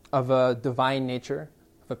divine nature,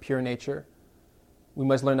 of a pure nature, we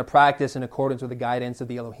must learn to practice in accordance with the guidance of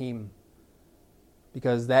the Elohim.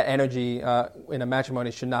 Because that energy in a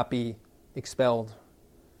matrimony should not be expelled.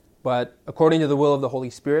 But according to the will of the Holy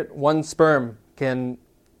Spirit, one sperm can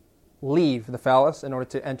leave the phallus in order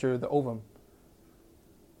to enter the ovum.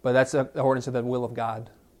 But that's according to the will of God.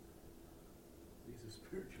 These are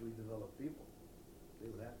spiritually developed people. They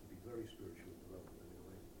would have to be very spiritually developed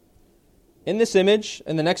anyway. In this image,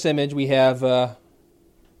 in the next image, we have the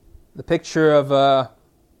picture of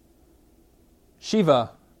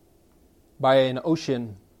Shiva by an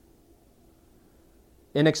ocean.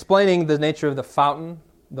 In explaining the nature of the fountain,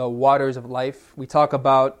 the waters of life, we talk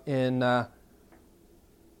about in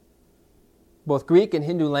both Greek and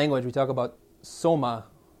Hindu language, we talk about soma.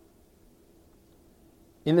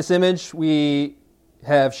 In this image, we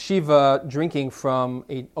have Shiva drinking from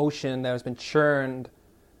an ocean that has been churned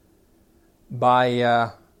by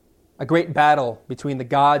a great battle between the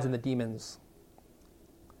gods and the demons,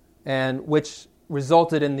 and which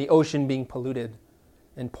resulted in the ocean being polluted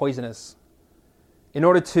and poisonous. In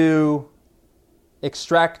order to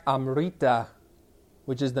extract amrita,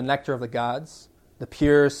 which is the nectar of the gods, the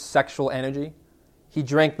pure sexual energy, he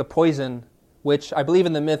drank the poison, which I believe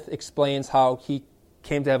in the myth explains how he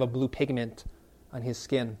came to have a blue pigment on his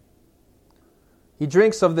skin. He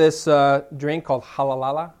drinks of this drink called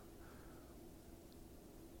halalala,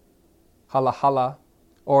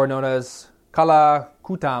 or known as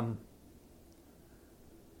kalakutam.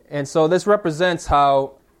 And so this represents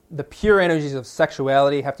how the pure energies of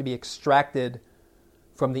sexuality have to be extracted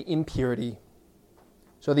from the impurity.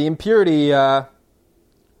 So the impurity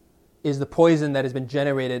is the poison that has been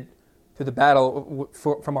generated through the battle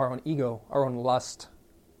from our own ego, our own lust.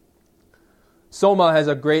 Soma has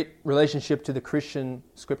a great relationship to the Christian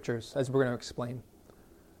scriptures, as we're going to explain.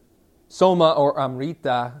 Soma, or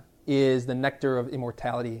amrita, is the nectar of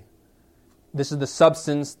immortality. This is the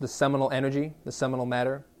substance, the seminal energy, the seminal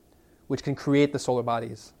matter, which can create the solar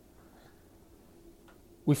bodies.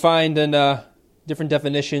 We find in different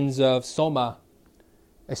definitions of soma,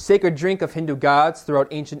 a sacred drink of Hindu gods throughout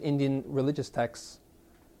ancient Indian religious texts,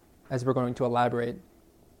 as we're going to elaborate.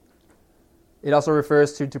 It also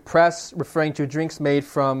refers to press, referring to drinks made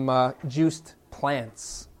from juiced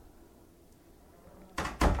plants.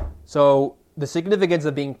 So the significance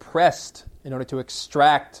of being pressed in order to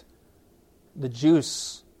extract the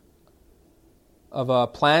juice of a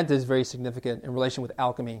plant is very significant in relation with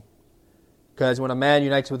alchemy. Because when a man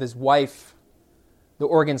unites with his wife, the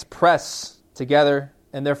organs press together,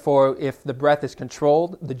 and therefore if the breath is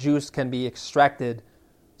controlled, the juice can be extracted,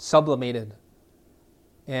 sublimated,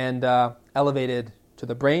 and elevated to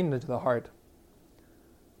the brain and to the heart.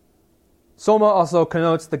 Soma also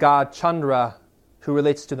connotes the god Chandra, who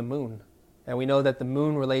relates to the moon. And we know that the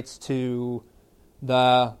moon relates to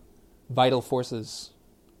the vital forces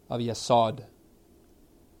of Yasod,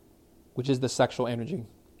 which is the sexual energy.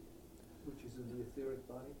 Which is in the etheric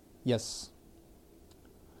body? Yes.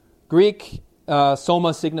 Greek,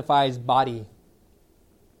 soma signifies body.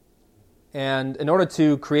 And in order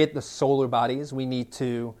to create the solar bodies, we need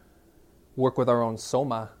to work with our own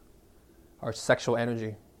soma, our sexual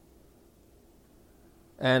energy.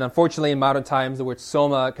 And unfortunately, in modern times, the word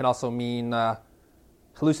soma can also mean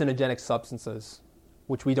hallucinogenic substances,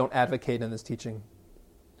 which we don't advocate in this teaching.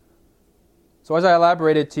 So as I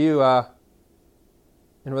elaborated to you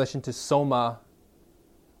in relation to soma,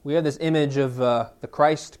 we have this image of the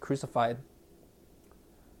Christ crucified,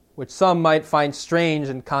 which some might find strange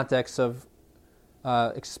in context of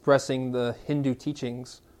expressing the Hindu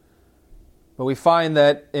teachings. But we find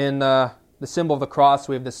that in the symbol of the cross,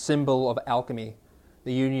 we have the symbol of alchemy,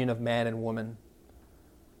 the union of man and woman.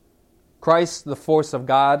 Christ, the force of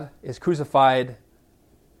God, is crucified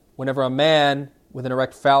whenever a man with an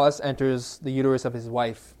erect phallus enters the uterus of his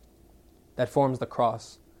wife. That forms the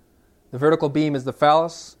cross. The vertical beam is the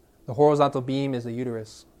phallus, the horizontal beam is the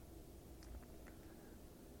uterus.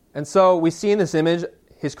 And so we see in this image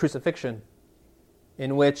his crucifixion,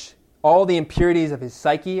 in which all the impurities of his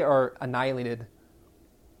psyche are annihilated.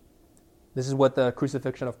 This is what the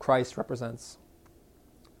crucifixion of Christ represents.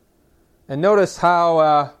 And notice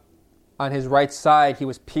how on his right side he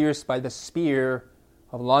was pierced by the spear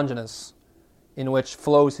of Longinus, in which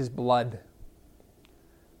flows his blood.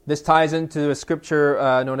 This ties into a scripture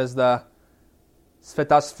known as the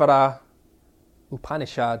Svetasvara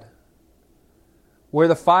Upanishad, where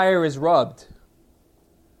the fire is rubbed,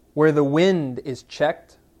 where the wind is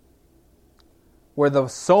checked, where the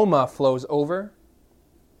soma flows over,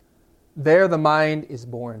 there the mind is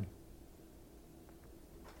born.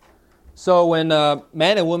 So when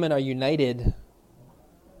man and woman are united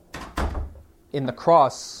in the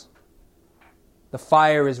cross, the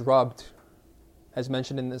fire is rubbed, as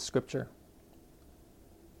mentioned in this scripture.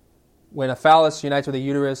 When a phallus unites with a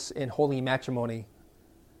uterus in holy matrimony,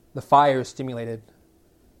 the fire is stimulated.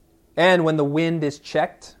 And when the wind is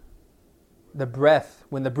checked, the breath,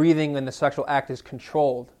 when the breathing and the sexual act is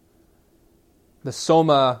controlled, the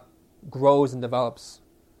soma grows and develops.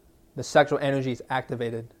 The sexual energy is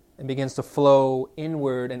activated and begins to flow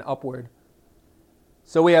inward and upward.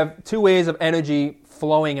 So we have two ways of energy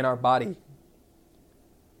flowing in our body.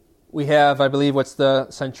 We have, I believe, what's the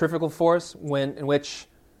centrifugal force, in which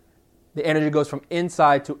the energy goes from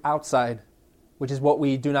inside to outside, which is what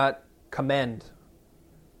we do not commend.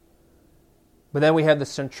 But then we have the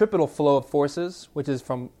centripetal flow of forces, which is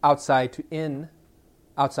from outside to in,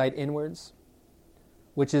 outside inwards,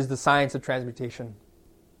 which is the science of transmutation.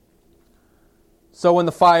 So when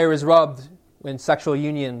the fire is rubbed, when sexual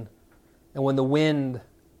union, and when the wind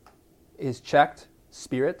is checked,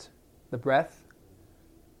 spirit, the breath,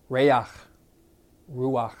 reach,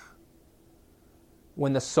 ruach.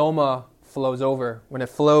 When the soma flows over, when it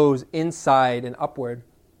flows inside and upward,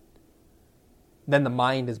 then the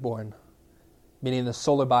mind is born, meaning the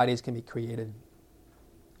solar bodies can be created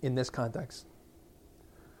in this context.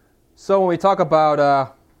 So when we talk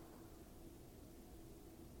about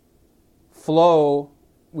flow,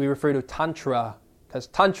 we refer to tantra, because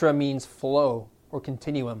tantra means flow or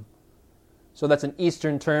continuum. So that's an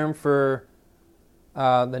Eastern term for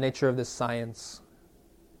the nature of this science.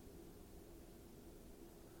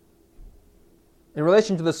 In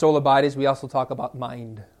relation to the solar bodies, we also talk about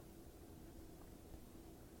mind.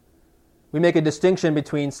 We make a distinction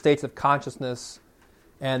between states of consciousness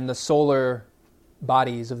and the solar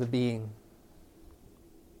bodies of the being.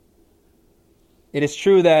 It is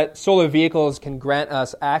true that solar vehicles can grant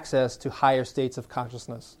us access to higher states of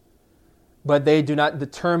consciousness, but they do not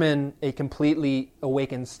determine a completely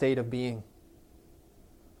awakened state of being.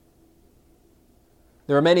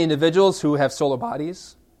 There are many individuals who have solar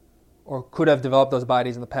bodies, or could have developed those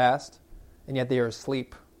bodies in the past, and yet they are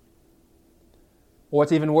asleep. Or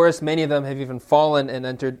what's even worse, many of them have even fallen and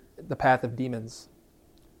entered the path of demons.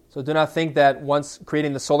 So do not think that once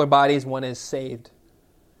creating the solar bodies, one is saved,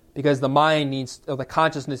 because the the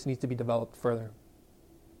consciousness needs to be developed further.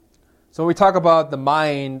 So when we talk about the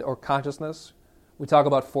mind or consciousness, we talk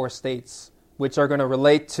about four states, which are going to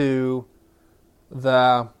relate to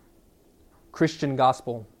the Christian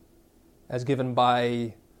gospel as given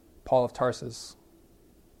by Paul of Tarsus.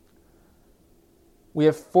 We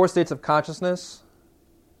have four states of consciousness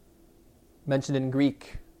mentioned in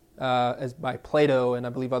Greek as by Plato, and I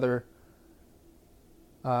believe other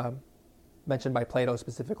mentioned by Plato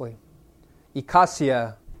specifically.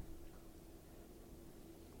 Ikasia.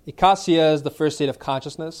 Ikasia is the first state of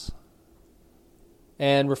consciousness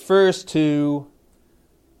and refers to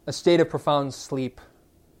a state of profound sleep,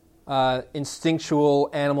 instinctual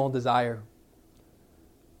animal desire,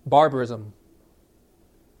 barbarism,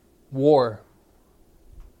 war,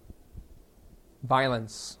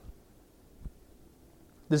 violence.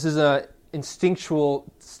 This is an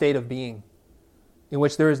instinctual state of being in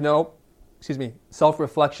which there is no,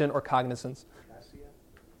 self-reflection or cognizance.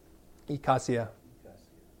 Ikasia.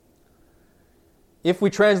 If we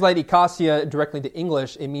translate ikasia directly to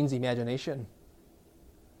English, it means imagination.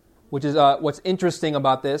 Which is what's interesting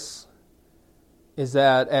about this is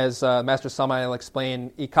that, as Master Samael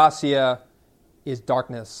explained, ikasia is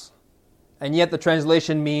darkness. And yet the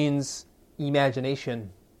translation means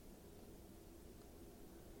imagination.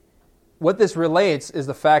 What this relates is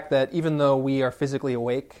the fact that even though we are physically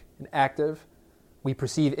awake and active, we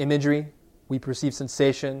perceive imagery, we perceive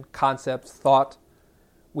sensation, concepts, thought,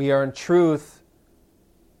 we are in truth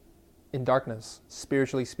in darkness,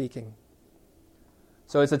 spiritually speaking.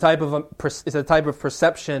 So it's a type of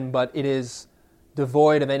perception, but it is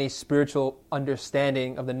devoid of any spiritual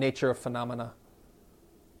understanding of the nature of phenomena.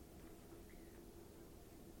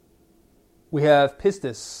 We have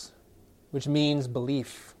pistis, which means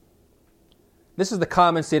belief. This is the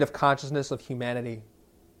common state of consciousness of humanity.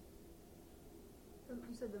 You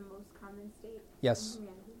said the most common state? Yes. In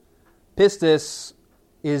humanity? Pistis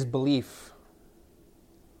is belief.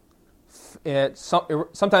 It's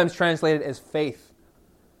sometimes translated as faith.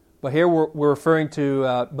 But here we're referring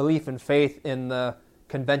to belief and faith in the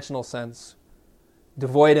conventional sense,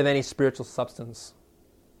 devoid of any spiritual substance.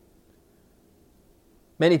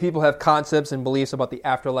 Many people have concepts and beliefs about the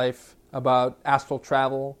afterlife, about astral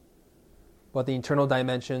travel, about the internal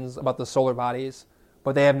dimensions, about the solar bodies,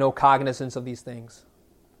 but they have no cognizance of these things.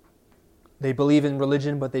 They believe in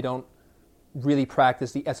religion, but they don't really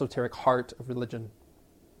practice the esoteric heart of religion.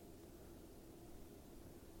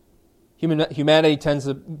 Humanity tends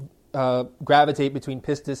to gravitate between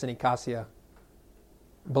pistis and ikasia,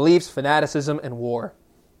 beliefs, fanaticism, and war.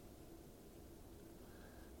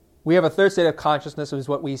 We have a third state of consciousness, which is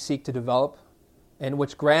what we seek to develop, and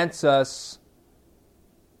which grants us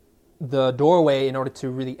the doorway in order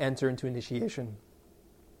to really enter into initiation.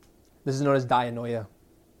 This is known as dianoia.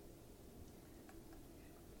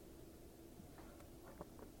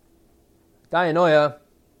 Dianoia,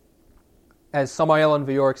 as Samael and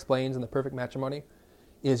Vior explains in The Perfect Matrimony,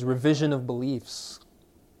 is revision of beliefs.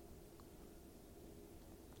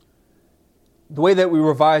 The way that we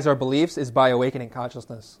revise our beliefs is by awakening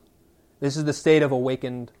consciousness. This is the state of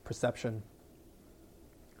awakened perception.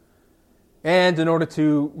 And in order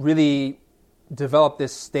to really develop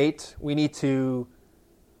this state, we need to,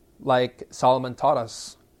 like Solomon taught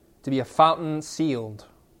us, to be a fountain sealed,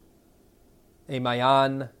 a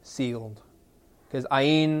mayan sealed. Because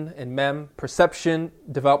ayin and mem, perception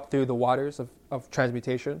developed through the waters of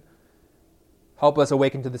transmutation, help us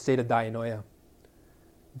awaken to the state of dianoia.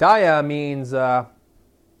 Daya means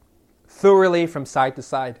thoroughly from side to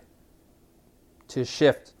side, to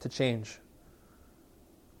shift, to change.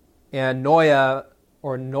 And noia,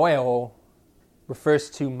 or noio, refers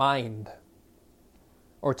to mind,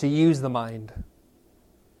 or to use the mind.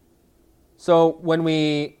 So when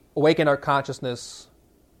we awaken our consciousness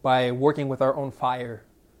by working with our own fire,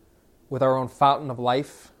 with our own fountain of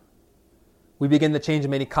life, we begin to change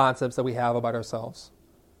many concepts that we have about ourselves.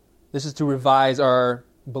 This is to revise our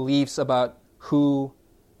beliefs about who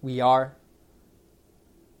we are,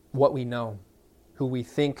 what we know, who we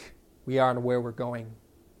think we are, and where we're going.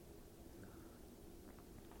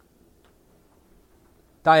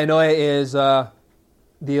 Dianoia is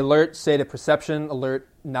the alert state of perception, alert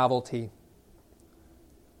novelty.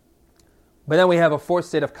 But then we have a fourth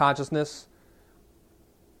state of consciousness,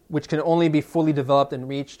 which can only be fully developed and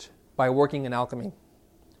reached by working in alchemy.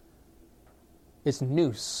 It's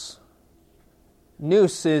nous.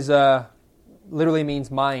 Nous is literally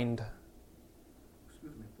means mind.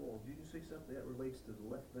 Excuse me, Paul. Did you say something that relates to the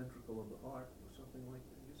left ventricle of the heart or something like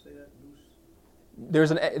that? Did you say that,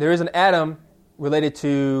 nous? There is an atom related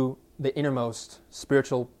to the innermost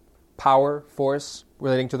spiritual power, force,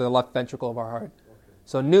 relating to the left ventricle of our heart.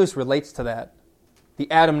 So nous relates to that. The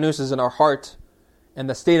atom nous is in our heart, and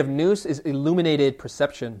the state of nous is illuminated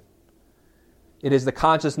perception. It is the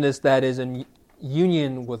consciousness that is in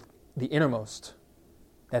union with the innermost,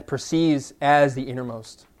 that perceives as the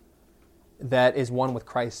innermost, that is one with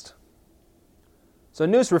Christ. So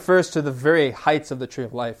nous refers to the very heights of the tree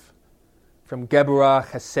of life, from Geburah,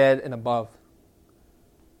 Chesed, and above.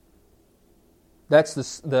 That's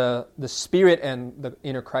the spirit and the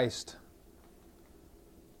inner Christ.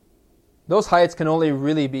 Those heights can only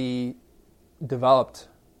really be developed,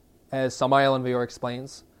 as Samael and Vior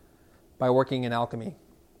explains, by working in alchemy.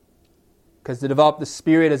 Because to develop the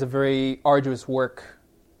spirit is a very arduous work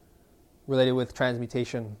related with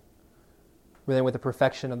transmutation, related with the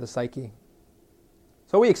perfection of the psyche.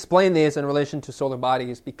 So we explain this in relation to solar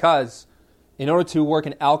bodies because in order to work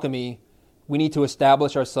in alchemy, we need to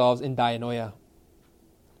establish ourselves in dianoia.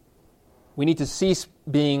 We need to cease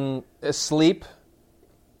being asleep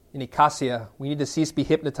in ikasia. We need to cease be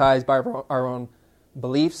hypnotized by our own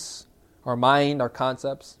beliefs, our mind, our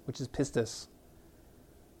concepts, which is pistis.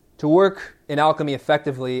 To work in alchemy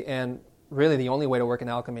effectively, and really the only way to work in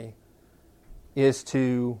alchemy, is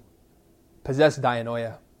to possess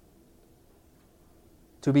dianoia,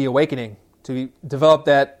 to be awakening, to develop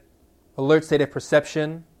that alert state of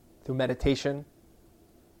perception through meditation,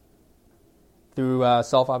 through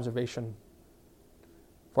self-observation.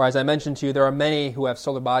 For as I mentioned to you, there are many who have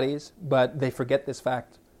solar bodies, but they forget this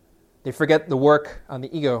fact. They forget the work on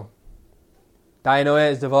the ego. Dianoia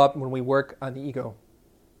is developed when we work on the ego,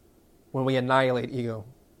 when we annihilate ego.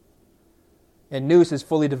 And nous is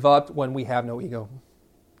fully developed when we have no ego.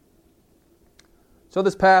 So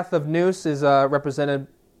this path of nous is represented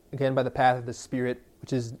again by the path of the spirit,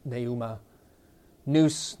 which is pneuma.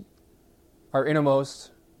 Nous, our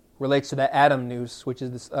innermost, relates to the atom nous, which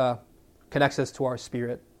is this, connects us to our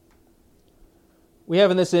spirit. We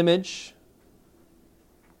have in this image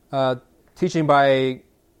teaching by a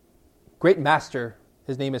great master.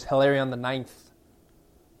 His name is Hilarion the Ninth.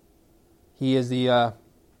 He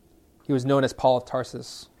was known as Paul of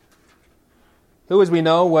Tarsus, who, as we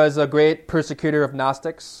know, was a great persecutor of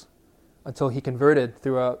Gnostics until he converted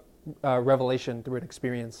through a revelation, through an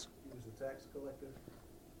experience. He was a tax collector?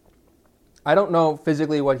 I don't know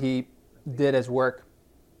physically what he did as work,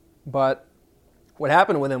 but what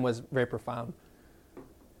happened with him was very profound.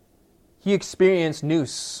 He experienced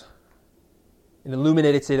nous, an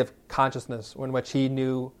illuminated state of consciousness in which he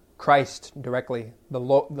knew Christ directly, the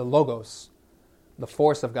Logos, the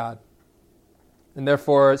force of God, and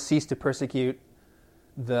therefore ceased to persecute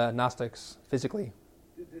the Gnostics physically.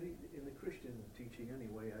 Did he, in the Christian teaching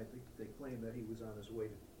anyway, I think they claim that he was on his way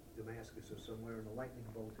to Damascus or somewhere and a lightning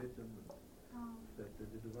bolt hit him. That the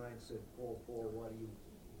divine said, Paul, why do you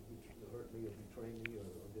hurt me or betray me or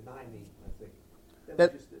deny me, I think.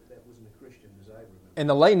 That wasn't a Christian as I remember. And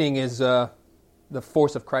the lightning is the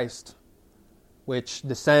force of Christ, which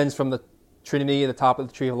descends from the Trinity, the top of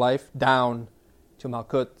the tree of life, down to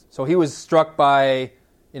Malkut. So he was struck by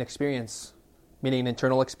an experience, meaning an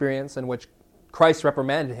internal experience, in which Christ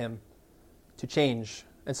reprimanded him to change.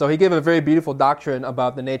 And so he gave a very beautiful doctrine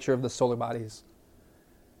about the nature of the solar bodies,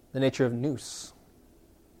 the nature of nous,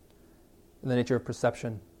 and the nature of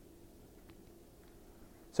perception.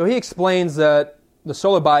 So he explains that the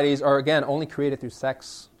solar bodies are, again, only created through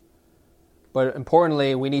sex. But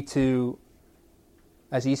importantly, we need to,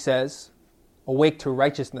 as he says, awake to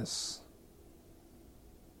righteousness,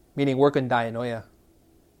 meaning work in dianoia.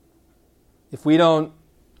 If we don't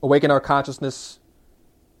awaken our consciousness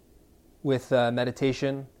with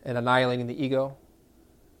meditation and annihilating the ego,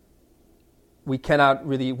 we cannot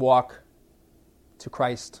really walk to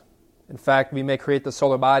Christ. In fact, we may create the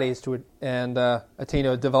solar bodies and attain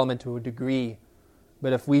a development to a degree,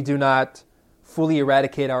 but if we do not fully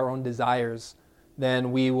eradicate our own desires,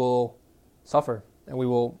 then we will suffer and we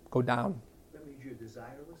will go down. That means you're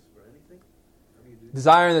desireless for anything?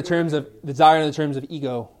 Desire in the terms of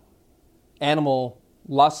ego, animal,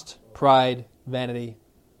 lust, pride, vanity,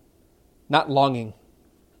 not longing.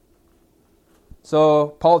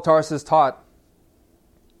 So Paul of Tarsus taught,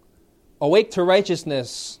 awake to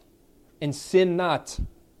righteousness and sin not,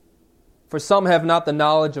 for some have not the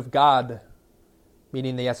knowledge of God,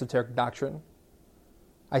 meaning the esoteric doctrine.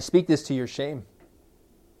 I speak this to your shame,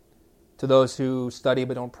 to those who study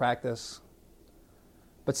but don't practice.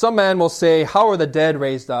 But some man will say, how are the dead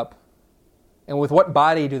raised up? And with what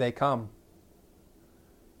body do they come?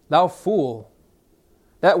 Thou fool,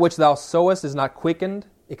 that which thou sowest is not quickened,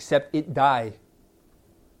 except it die.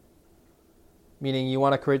 Meaning you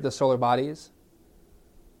want to create the solar bodies,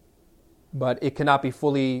 but it cannot be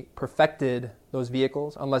fully perfected, those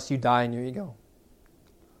vehicles, unless you die in your ego.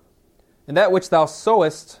 And that which thou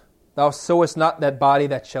sowest not that body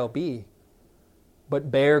that shall be,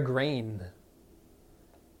 but bare grain.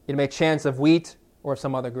 It may chance of wheat or of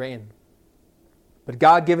some other grain. But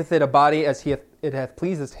God giveth it a body as it hath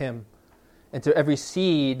pleased him, and to every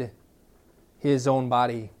seed his own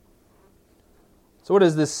body. So what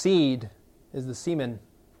is this seed? Is the semen,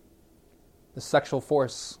 the sexual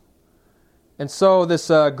force. And so this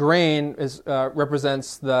grain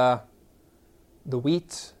represents the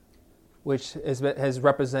wheat, which has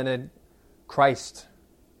represented Christ,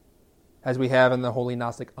 as we have in the Holy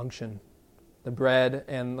Gnostic unction, the bread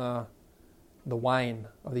and the wine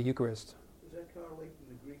of the Eucharist. Does that correlate from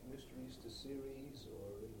the Greek mysteries to Ceres, or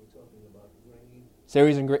are we talking about grain?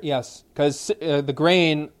 Ceres and grain, yes, because the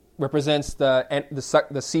grain represents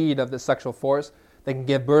the seed of the sexual force that can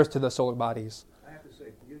give birth to the solar bodies. I have to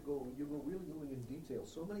say, you're really going in detail.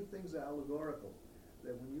 So many things are allegorical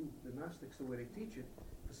that the Gnostics, the way they teach it,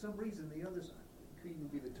 for some reason the others, it could even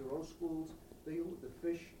be the Tarot schools, the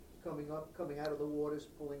fish coming out of the waters,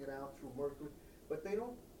 pulling it out through mercury, but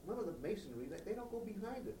none of the masonry, they don't go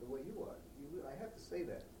behind it the way you are. I have to say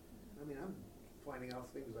that. I mean, I'm finding out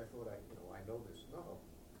things I thought I know this. No,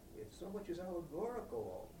 it's so much is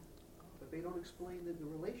allegorical, but they don't explain the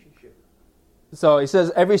relationship. So he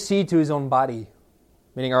says, every seed to his own body,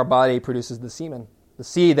 meaning our body produces the semen. The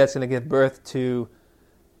seed that's going to give birth to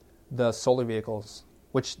the solar vehicles,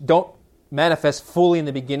 which don't manifest fully in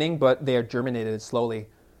the beginning, but they are germinated slowly,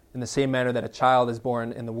 in the same manner that a child is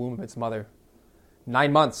born in the womb of its mother.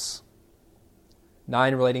 9 months.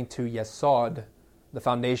 9 relating to yesod, the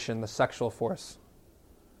foundation, the sexual force.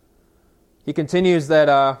 He continues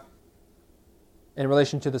that in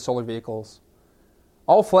relation to the solar vehicles,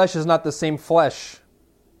 all flesh is not the same flesh,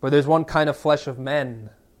 but there's one kind of flesh of men,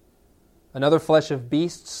 another flesh of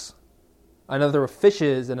beasts, another of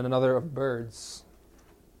fishes, and another of birds.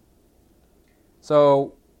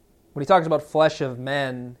 So when he talks about flesh of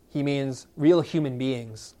men, he means real human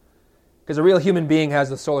beings, because a real human being has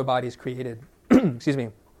the solar bodies created. Excuse me.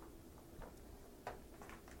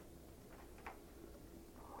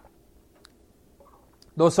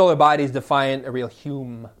 Those solar bodies define a real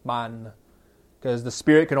human, because the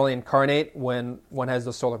spirit can only incarnate when one has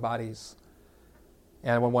the solar bodies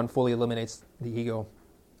and when one fully eliminates the ego.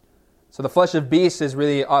 So the flesh of beasts is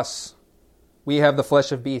really us. We have the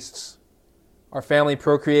flesh of beasts. Our family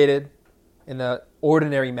procreated in the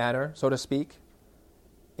ordinary manner, so to speak,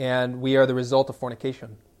 and we are the result of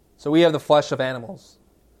fornication. So we have the flesh of animals,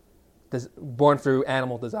 born through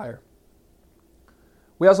animal desire.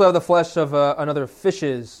 We also have the flesh of another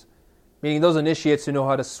fishes, meaning those initiates who know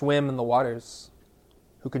how to swim in the waters,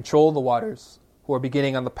 who control the waters, who are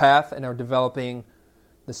beginning on the path and are developing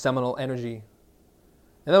the seminal energy.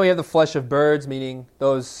 And then we have the flesh of birds, meaning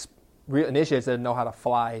those initiates that know how to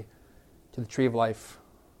fly to the tree of life.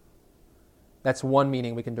 That's one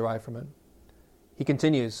meaning we can derive from it. He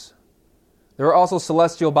continues, there are also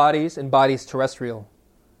celestial bodies and bodies terrestrial,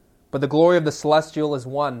 but the glory of the celestial is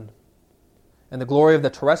one, and the glory of the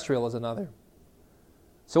terrestrial is another.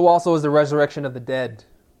 So also is the resurrection of the dead.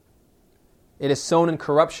 It is sown in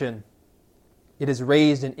corruption. It is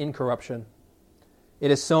raised in incorruption.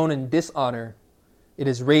 It is sown in dishonor. It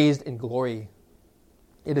is raised in glory.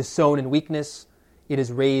 It is sown in weakness. It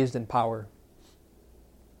is raised in power.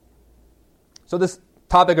 So this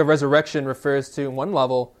topic of resurrection refers to, on one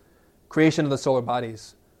level, creation of the solar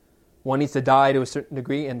bodies. One needs to die to a certain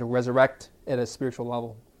degree and to resurrect at a spiritual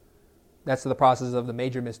level. That's the process of the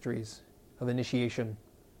major mysteries of initiation.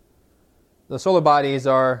 The solar bodies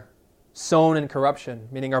are sown in corruption,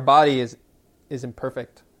 meaning our body is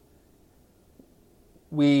imperfect.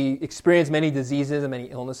 We experience many diseases and many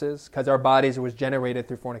illnesses because our bodies was generated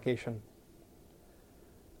through fornication.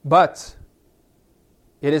 But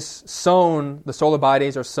it is sown, the solar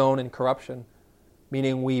bodies are sown in corruption,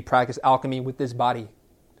 meaning we practice alchemy with this body.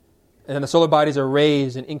 And then the solar bodies are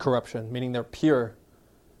raised in incorruption, meaning they're pure.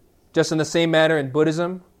 Just in the same manner in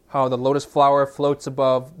Buddhism, how the lotus flower floats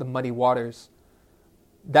above the muddy waters.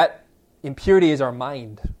 That impurity is our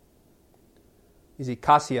mind. Is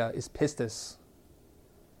ikasya, is pistis.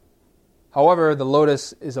 However, the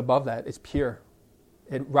lotus is above that. It's pure.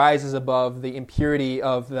 It rises above the impurity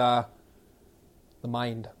of the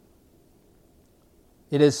mind.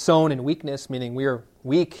 It is sown in weakness, meaning we are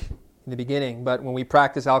weak in the beginning, but when we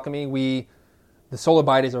practice alchemy, the solar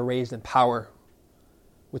bodies are raised in power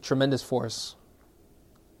with tremendous force.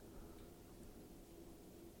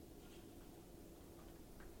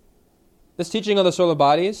 This teaching of the solar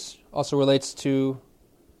bodies also relates to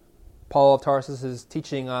Paul of Tarsus'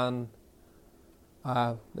 teaching on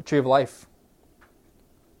the tree of life.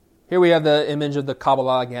 Here we have the image of the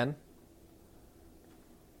Kabbalah again.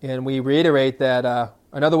 And we reiterate that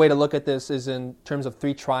another way to look at this is in terms of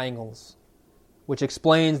 3 triangles, which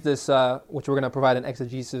explains this, which we're going to provide an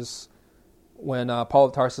exegesis when Paul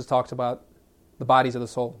of Tarsus talks about the bodies of the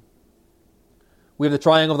soul. We have the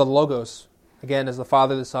triangle of the Logos, again, as the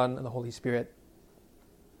Father, the Son, and the Holy Spirit.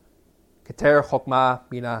 Keter, Chokmah,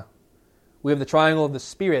 Binah. We have the triangle of the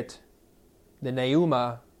Spirit, the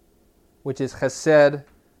pneuma, which is Chesed,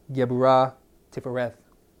 Geburah, Tifereth.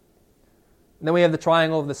 And then we have the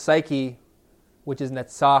triangle of the Psyche, which is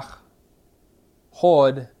Netzach,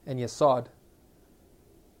 Hod, and Yesod.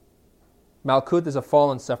 Malkut is a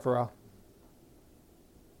fallen Sephirah.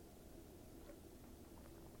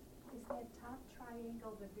 Is that top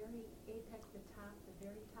triangle the very apex, the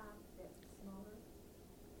very top, that's smaller?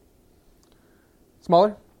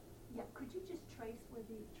 Smaller? Yeah, could you just trace where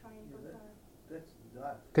the triangles are? That's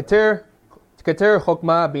not. Keter,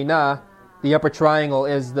 Chokmah, Binah, the upper triangle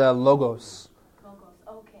is the Logos. Logos,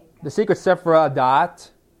 okay. The secret Sephirah,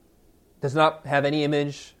 Da'at, does not have any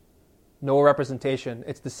image, no representation.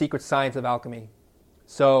 It's the secret science of alchemy.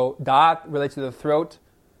 So Da'at relates to the throat,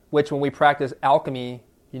 which when we practice alchemy,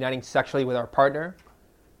 uniting sexually with our partner,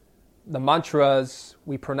 the mantras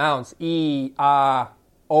we pronounce, I, A,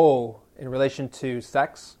 O, in relation to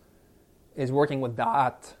sex, is working with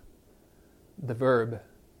da'at, the verb.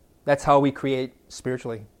 That's how we create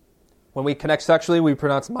spiritually. When we connect sexually, we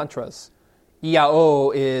pronounce mantras. I, A,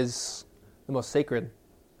 O is the most sacred.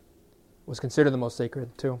 Was considered the most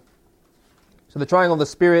sacred too. So the triangle of the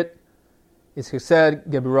spirit is Chesed,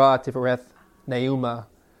 Geburah, Tifereth, Pneuma.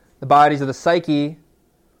 The bodies of the psyche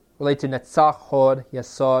relate to Netzach, Hod,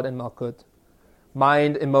 Yesod, and Malkut.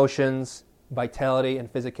 Mind, emotions, vitality,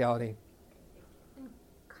 and physicality. And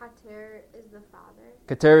Kater is the father.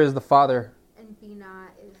 Keter is the Father. And Bina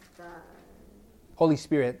is the Holy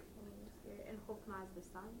Spirit. Holy Spirit. And Chokmah is the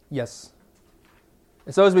son. Yes.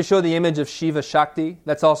 And so as we show the image of Shiva Shakti,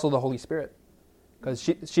 that's also the Holy Spirit. Because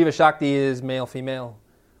Shiva Shakti is male, female.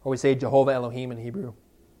 Or we say Jehovah Elohim in Hebrew.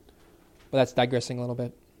 But that's digressing a little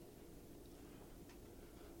bit.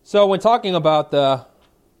 So when talking about the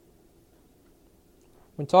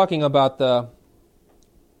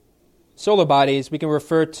solar bodies, we can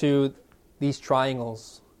refer to these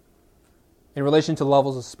triangles in relation to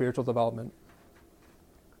levels of spiritual development.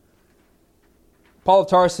 Paul of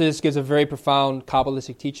Tarsus gives a very profound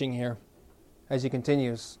Kabbalistic teaching here as he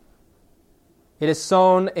continues. It is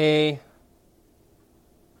sown I'm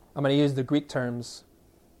going to use the Greek terms,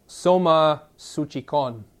 soma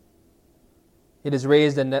suchikon. It is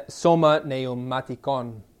raised in soma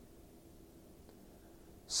pneumatikon.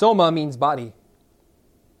 Soma means body.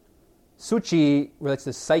 Suchi relates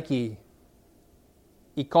to psyche.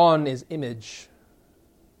 Ikon is image.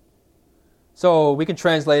 So we can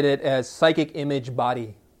translate it as psychic image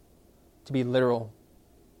body, to be literal.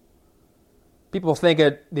 People think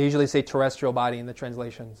they usually say terrestrial body in the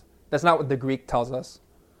translations. That's not what the Greek tells us.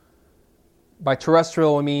 By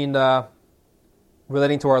terrestrial, we mean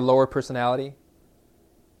relating to our lower personality,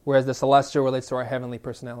 whereas the celestial relates to our heavenly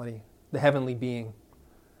personality, the heavenly being.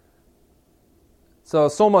 So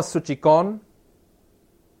soma suchikon,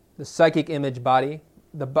 the psychic image body,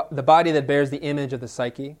 the body that bears the image of the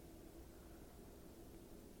psyche,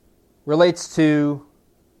 relates to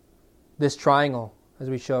this triangle, as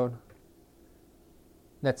we showed.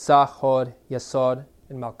 Netzach, Hod, Yesod,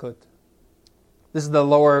 and Malkut. This is the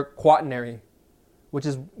lower quaternary, which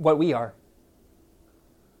is what we are.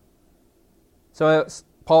 So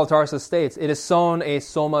Paul of Tarsus states, it is sown a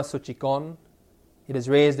soma suchikon, it is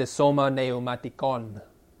raised a soma pneumatikon.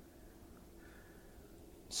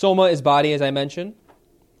 Soma is body, as I mentioned.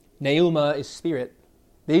 Pneuma is spirit.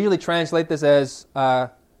 They usually translate this as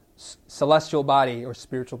celestial body or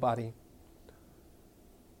spiritual body.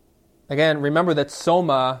 Again, remember that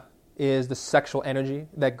soma is the sexual energy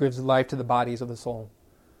that gives life to the bodies of the soul.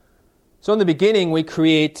 So in the beginning, we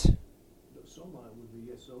create... Soma would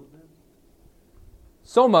be yesod then?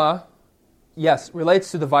 Soma, yes,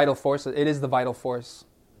 relates to the vital force. It is the vital force.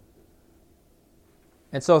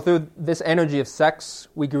 And so through this energy of sex,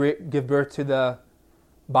 we give birth to the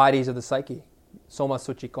bodies of the psyche. Soma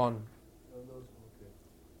suchikon.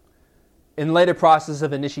 In later process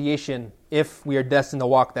of initiation, if we are destined to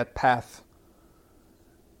walk that path,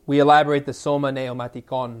 we elaborate the soma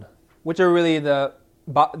pneumatikon, which are really the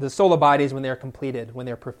solar bodies when they're completed, when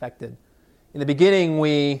they're perfected. In the beginning,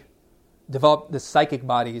 we develop the psychic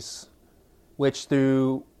bodies, which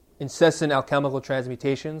through incessant alchemical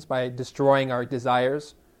transmutations, by destroying our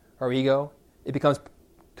desires, our ego, it becomes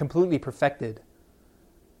completely perfected,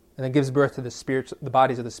 and then gives birth to the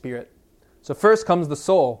bodies of the spirit. So first comes the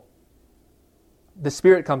soul. The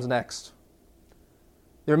spirit comes next.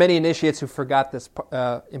 There are many initiates who forgot this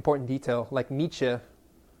important detail, like Nietzsche.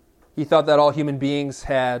 He thought that all human beings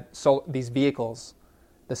had these vehicles,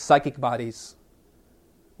 the psychic bodies,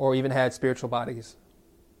 or even had spiritual bodies.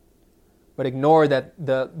 But ignore that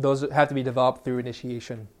those have to be developed through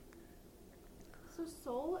initiation. So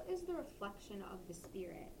soul is the reflection of the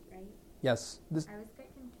spirit, right? Yes. I always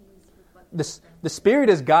get confused with what The spirit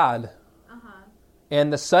is God.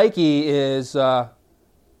 And the psyche is the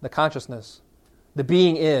consciousness. The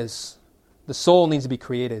being is. The soul needs to be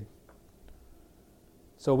created.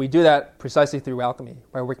 So we do that precisely through alchemy,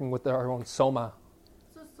 by working with our own soma.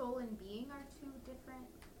 So soul and being are two different?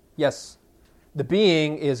 Yes. The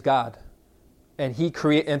being is God. And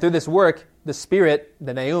and through this work, the spirit,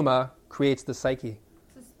 the pneuma, creates the psyche.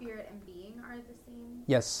 So spirit and being are the same?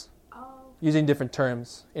 Yes. Oh. Using different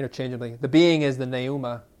terms interchangeably. The being is the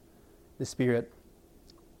pneuma, the spirit.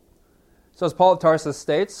 So as Paul of Tarsus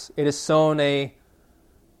states, it is sown a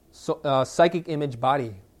psychic image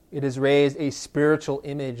body. It is raised a spiritual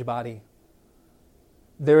image body.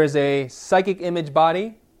 There is a psychic image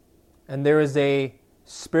body, and there is a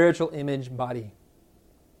spiritual image body.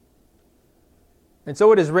 And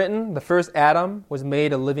so it is written, the first Adam was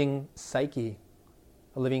made a living psyche,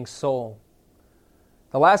 a living soul.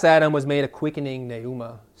 The last Adam was made a quickening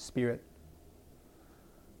pneuma, spirit.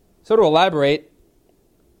 So to elaborate,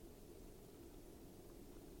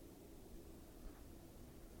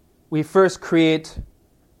 we first create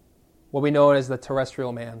what we know as the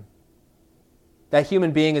terrestrial man. That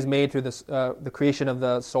human being is made through the creation of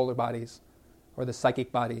the solar bodies, or the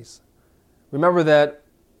psychic bodies. Remember that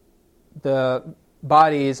the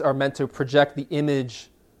bodies are meant to project the image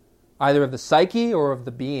either of the psyche or of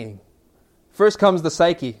the being. First comes the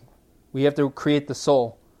psyche. We have to create the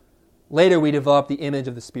soul. Later we develop the image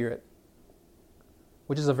of the spirit,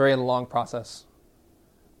 which is a very long process.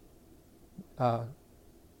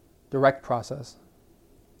 Direct process.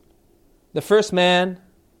 The first man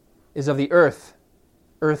is of the earth,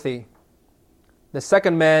 earthy. The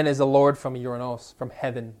second man is the Lord from Uranos, from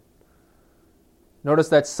heaven. Notice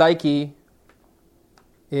that psyche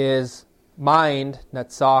is mind,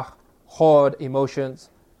 netzach, hod, emotions,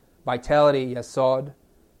 vitality, yesod,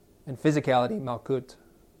 and physicality, malkut.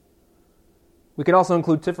 We can also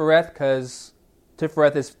include Tiferet because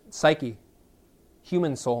Tiferet is psyche,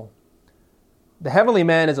 human soul. The heavenly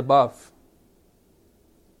man is above,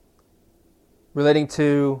 relating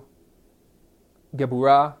to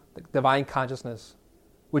Geburah, the divine consciousness,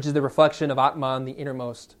 which is the reflection of Atman, the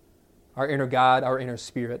innermost, our inner God, our inner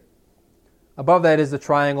spirit. Above that is the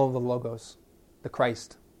triangle of the Logos, the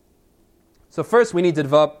Christ. So first we need to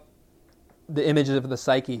develop the images of the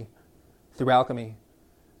psyche through alchemy.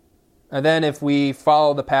 And then if we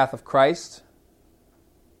follow the path of Christ,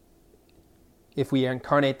 if we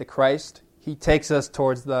incarnate the Christ, he takes us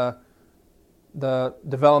towards the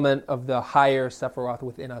development of the higher Sephiroth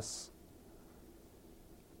within us.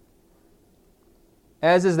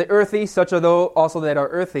 As is the earthy, such are those also that are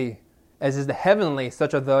earthy. As is the heavenly,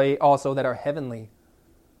 such are they also that are heavenly.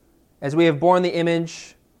 As we have borne the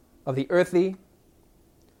image of the earthy,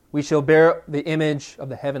 we shall bear the image of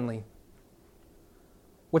the heavenly.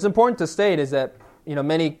 What's important to state is that,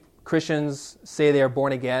 many Christians say they are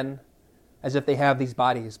born again as if they have these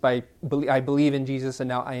bodies. I believe in Jesus and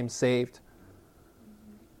now I am saved.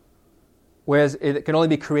 Whereas it can only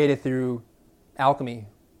be created through alchemy,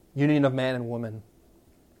 union of man and woman.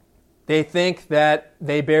 They think that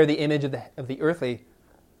they bear the image of the earthly.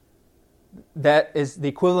 That is the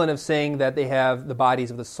equivalent of saying that they have the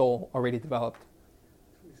bodies of the soul already developed.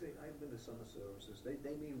 You see, I've been to some of the services.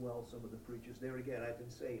 They mean well, some of the preachers. There again, I've been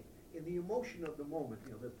saying, in the emotion of the moment,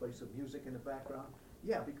 they play some music in the background.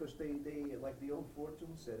 Yeah, because they like the old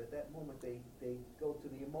Fortune said, at that moment they go to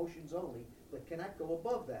the emotions only, but cannot go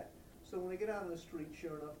above that. So when they get out on the street,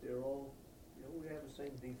 sure enough, they're all, we have the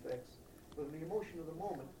same defects. But in the emotion of the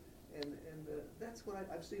moment, and that's what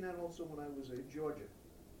I've seen that also when I was in Georgia.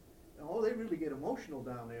 And they really get emotional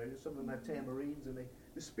down there. Some of them have tambourines, and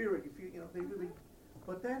the spirit, they really.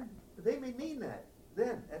 But then they may mean that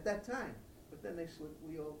then at that time. But then they slip.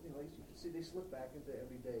 We all, as you can see, they slip back into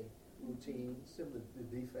everyday routine, similar to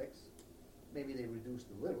defects. Maybe they reduced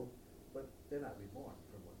a little, but they're not reborn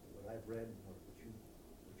from what I've read and what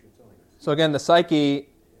you're telling us. So again, the psyche,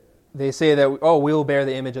 they say that we will bear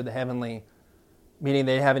the image of the heavenly, meaning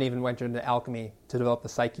they haven't even went into alchemy to develop the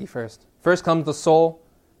psyche first. First comes the soul,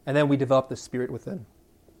 and then we develop the spirit within.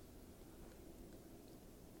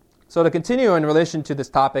 So to continue in relation to this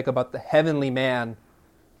topic about the heavenly man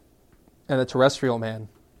and the terrestrial man,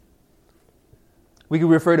 we could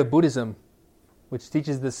refer to Buddhism, which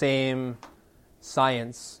teaches the same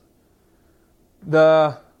science.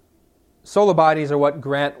 The solar bodies are what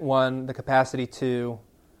grant one the capacity to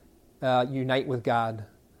unite with God,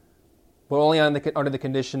 but only under the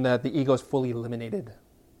condition that the ego is fully eliminated.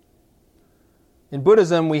 In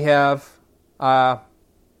Buddhism, we have,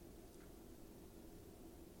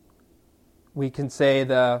 we can say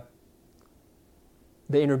the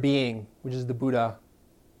inner being, which is the Buddha,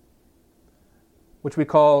 which we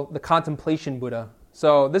call the contemplation Buddha.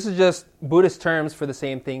 So this is just Buddhist terms for the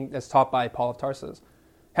same thing that's taught by Paul of Tarsus.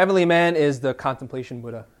 Heavenly man is the contemplation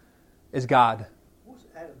Buddha, is God. Who's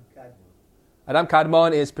Adam Kadmon? Adam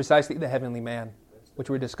Kadmon is precisely the heavenly man, which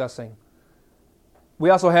we're discussing.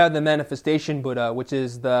 We also have the manifestation Buddha, which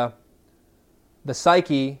is the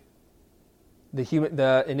psyche,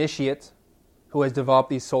 the initiate, who has developed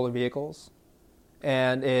these solar vehicles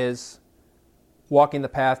and is walking the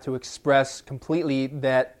path to express completely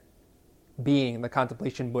that being, the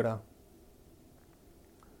contemplation Buddha.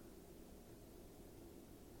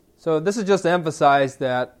 So this is just to emphasize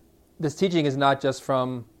that this teaching is not just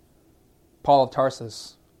from Paul of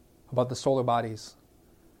Tarsus about the solar bodies.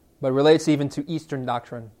 but relates even to Eastern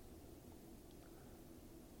doctrine.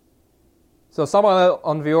 So Samuel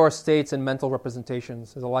Onvior states in Mental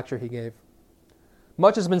Representations, as a lecture he gave,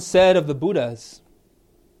 much has been said of the Buddhas.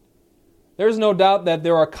 There is no doubt that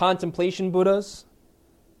there are contemplation Buddhas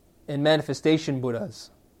and manifestation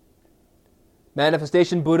Buddhas.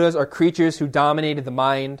 Manifestation Buddhas are creatures who dominated the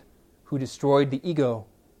mind, who destroyed the ego,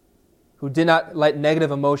 who did not let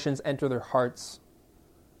negative emotions enter their hearts,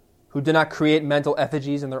 who did not create mental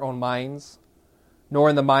effigies in their own minds, nor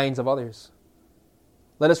in the minds of others.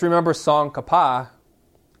 Let us remember Tsongkhapa,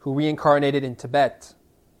 who reincarnated in Tibet.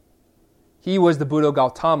 He was the Buddha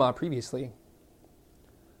Gautama previously.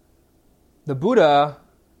 The Buddha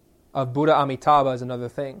of Buddha Amitabha is another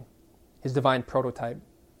thing, his divine prototype.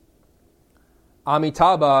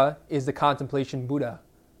 Amitabha is the contemplation Buddha.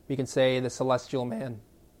 We can say the celestial man.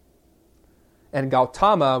 And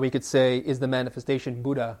Gautama, we could say, is the manifestation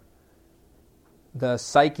Buddha, the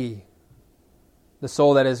psyche, the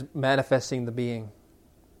soul that is manifesting the being.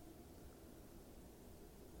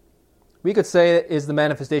 We could say it is the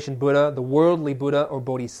manifestation Buddha, the worldly Buddha, or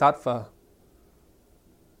Bodhisattva.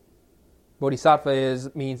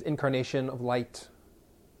 Bodhisattva means incarnation of light,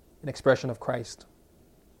 an expression of Christ.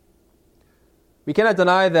 We cannot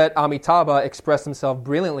deny that Amitabha expressed himself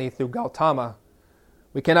brilliantly through Gautama.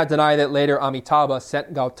 We cannot deny that later Amitabha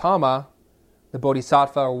sent Gautama, the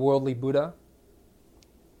Bodhisattva or worldly Buddha,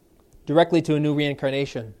 directly to a new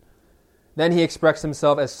reincarnation. Then he expressed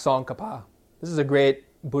himself as Tsongkhapa. This is a great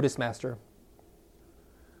Buddhist master.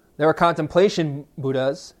 There are contemplation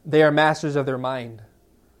Buddhas. They are masters of their mind.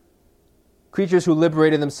 Creatures who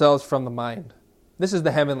liberated themselves from the mind. This is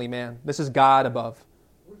the heavenly man. This is God above.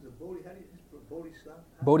 What is the Bodhi? How do you Bodhisattva?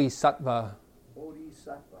 Bodhisattva.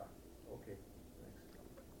 Bodhisattva. Okay, thanks.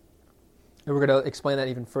 And we're going to explain that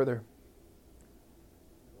even further.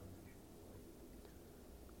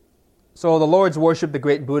 So the Lords worship the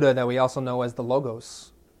great Buddha that we also know as the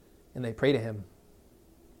Logos, and they pray to him.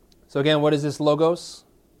 So again, what is this Logos?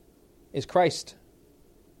 Is Christ.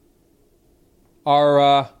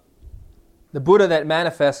 The Buddha that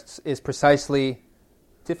manifests is precisely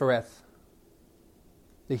Tifereth,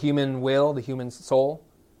 the human will, the human soul,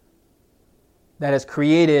 that has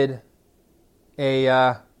created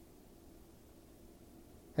has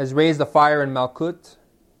raised the fire in Malkut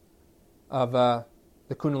of the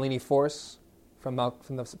Kundalini force from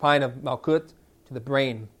the spine of Malkut to the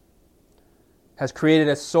brain, has created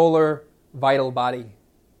a solar vital body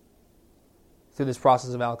through this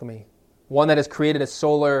process of alchemy. One that has created a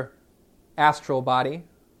solar astral body,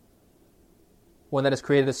 one that has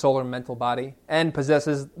created a solar mental body, and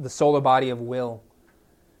possesses the solar body of will.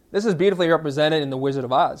 This is beautifully represented in The Wizard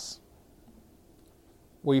of Oz,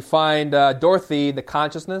 where you find Dorothy, the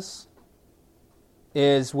consciousness,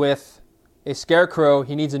 is with a scarecrow.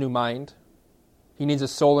 He needs a new mind. He needs a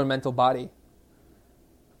solar mental body.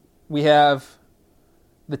 We have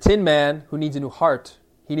the Tin Man, who needs a new heart.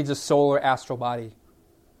 He needs a solar astral body.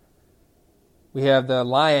 We have the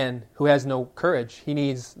lion, who has no courage. He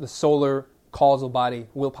needs the solar causal body,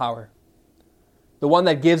 willpower. The one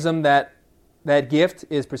that gives him that gift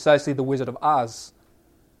is precisely the Wizard of Oz,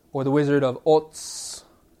 or the Wizard of Oz,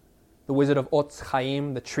 the Wizard of Oz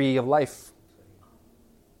Chaim, the tree of life.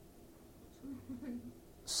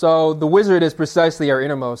 So the wizard is precisely our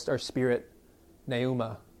innermost, our spirit,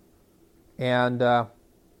 pneuma. And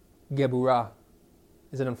Geburah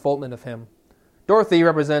is an unfoldment of him. Dorothy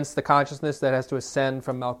represents the consciousness that has to ascend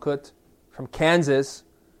from Malkut, from Kansas,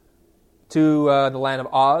 to the land of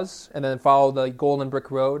Oz, and then follow the golden brick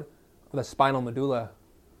road of the spinal medulla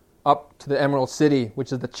up to the Emerald City,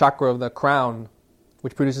 which is the chakra of the crown,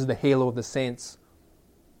 which produces the halo of the saints.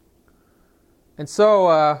 And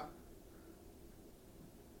so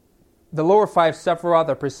the lower five Sephiroth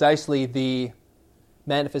are precisely the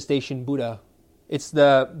manifestation Buddha. It's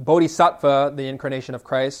the Bodhisattva, the incarnation of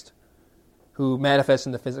Christ, who manifests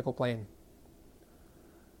in the physical plane.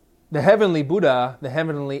 The heavenly Buddha,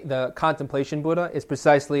 the contemplation Buddha, is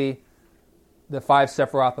precisely the five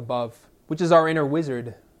Sephiroth above, which is our inner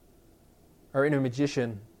wizard, our inner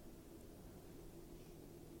magician.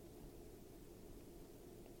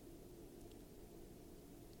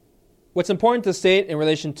 What's important to state in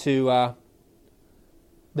relation to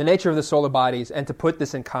the nature of the solar bodies, and to put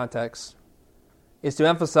this in context, is to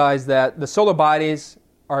emphasize that the solar bodies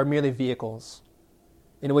are merely vehicles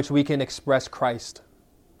in which we can express Christ.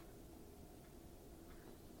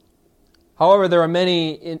 However, there are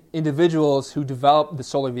many individuals who develop the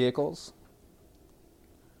solar vehicles,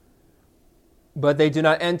 but they do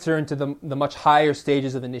not enter into the much higher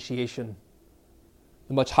stages of initiation,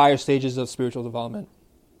 the much higher stages of spiritual development.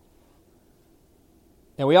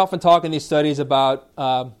 And we often talk in these studies about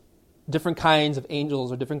different kinds of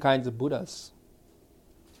angels or different kinds of Buddhas.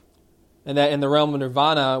 And that in the realm of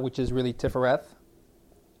nirvana, which is really Tifereth,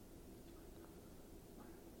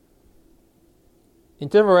 in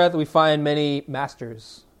Tifereth we find many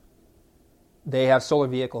masters. They have solar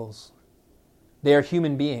vehicles. They are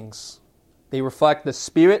human beings. They reflect the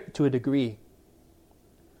spirit to a degree.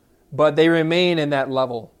 But they remain in that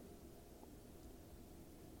level.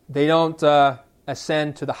 They don't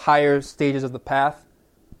ascend to the higher stages of the path.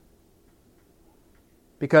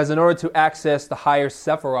 Because in order to access the higher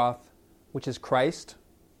Sephiroth, which is Christ,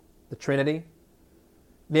 the Trinity,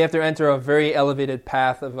 they have to enter a very elevated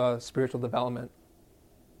path of spiritual development.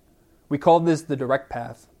 We call this the direct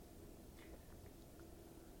path.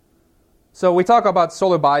 So we talk about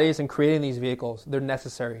solar bodies and creating these vehicles. They're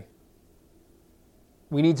necessary.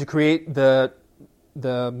 We need to create the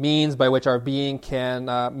means by which our being can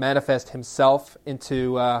manifest himself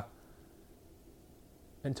into our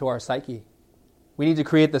psyche. We need to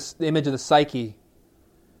create the image of the psyche.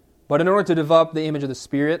 But in order to develop the image of the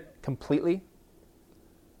spirit completely,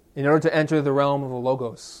 in order to enter the realm of the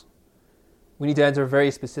logos, we need to enter a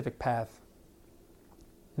very specific path.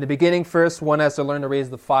 In the beginning, first, one has to learn to raise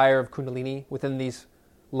the fire of Kundalini within these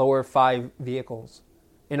lower 5 vehicles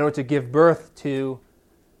in order to give birth to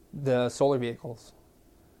the solar vehicles.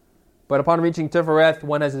 But upon reaching Tifereth,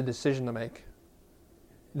 one has a decision to make.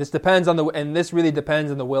 This really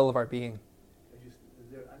depends on the will of our being.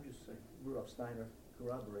 I'm just saying, Rudolf Steiner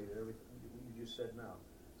corroborated everything you just said now.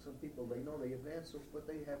 Some people, they know they advance, but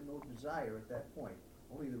they have no desire at that point.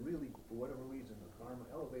 Only the really, for whatever reason, the karma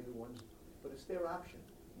elevated ones, but it's their option.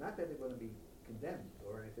 Not that they're going to be condemned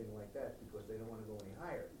or anything like that because they don't want to go any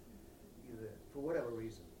higher. Either, for whatever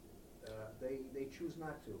reason, they choose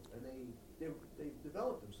not to, and they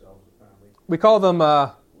develop themselves apparently. We call them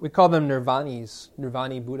nirvanis,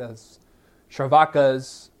 nirvani Buddhas,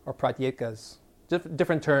 Shravakas or Pratyekas.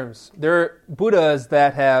 Different terms. They're Buddhas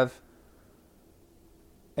that have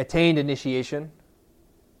attained initiation,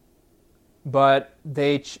 but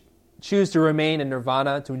they choose to remain in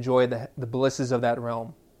nirvana to enjoy the blisses of that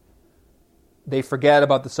realm. They forget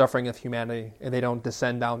about the suffering of humanity, and they don't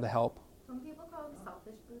descend down to help. Some people call them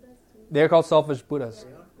selfish Buddhas too. They're called selfish Buddhas.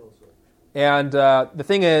 Yeah. And the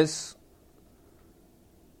thing is,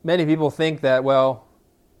 many people think that, well,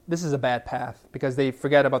 this is a bad path because they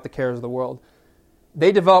forget about the cares of the world.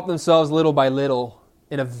 They develop themselves little by little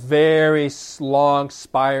in a very long,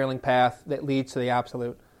 spiraling path that leads to the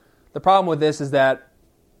absolute. The problem with this is that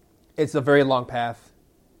it's a very long path.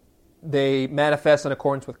 They manifest in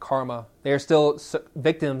accordance with karma. They are still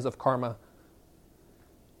victims of karma.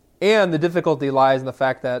 And the difficulty lies in the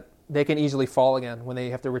fact that they can easily fall again when they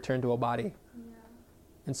have to return to a body. Yeah.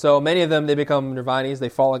 And so many of them, they become nirvanis, they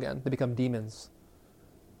fall again. They become demons.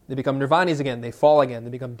 They become nirvanis again, they fall again, they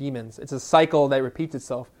become demons. It's a cycle that repeats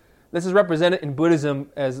itself. This is represented in Buddhism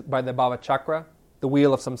as by the Bhava Chakra, the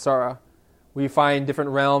wheel of samsara. We find different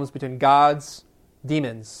realms between gods,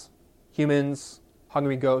 demons, humans,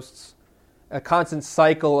 hungry ghosts, a constant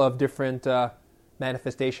cycle of different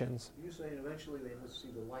manifestations. You're saying eventually they must see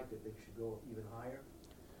the light that they should go even higher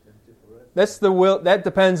than Tifereth? That's the will. That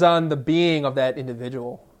depends on the being of that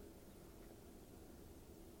individual.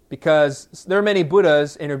 Because there are many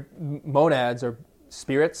Buddhas, inner monads or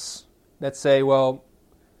spirits, that say, well,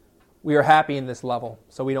 we are happy in this level,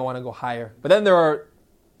 so we don't want to go higher. But then there are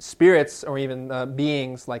spirits or even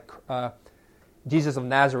beings like Jesus of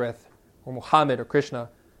Nazareth or Muhammad or Krishna.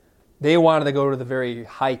 They wanted to go to the very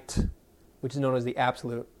height, which is known as the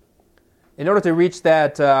absolute. In order to reach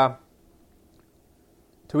that, to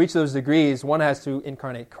reach those degrees, one has to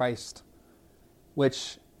incarnate Christ,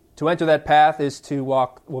 which to enter that path is to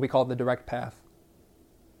walk what we call the direct path.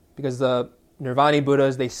 Because the Nirvani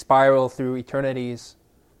Buddhas, they spiral through eternities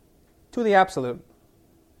to the absolute.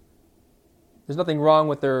 There's nothing wrong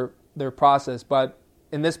with their process, but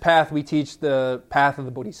in this path we teach the path of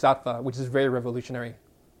the Bodhisattva, which is very revolutionary.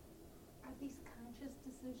 Are these conscious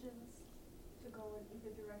decisions to go in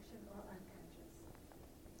either direction or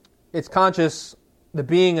unconscious? It's conscious. The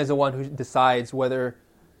being is the one who decides whether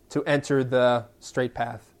to enter the straight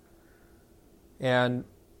path. And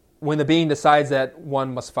when the being decides that,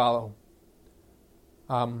 one must follow.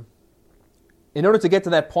 In order to get to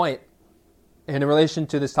that point, and in relation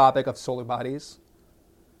to this topic of solar bodies,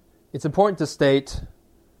 it's important to state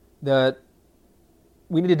that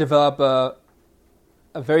we need to develop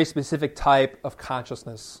a very specific type of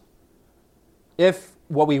consciousness if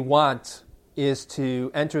what we want is to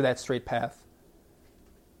enter that straight path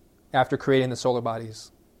after creating the solar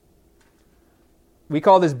bodies. We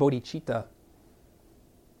call this Bodhichitta.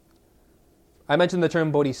 I mentioned the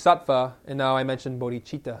term bodhisattva, and now I mentioned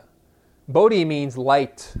bodhicitta. Bodhi means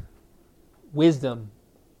light, wisdom,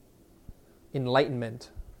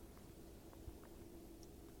 enlightenment.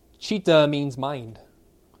 Chitta means mind.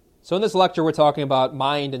 So in this lecture, we're talking about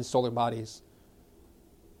mind and solar bodies.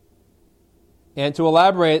 And to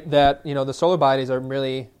elaborate that, the solar bodies are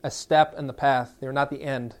merely a step in the path. They're not the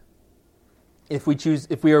end. If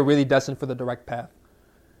we are really destined for the direct path,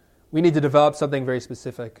 we need to develop something very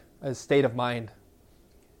specific, a state of mind,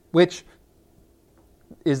 which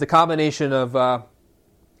is the combination of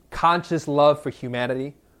conscious love for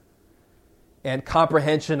humanity and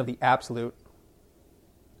comprehension of the absolute.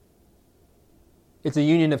 It's a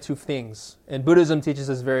union of two things, and Buddhism teaches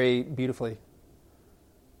us very beautifully.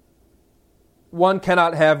 One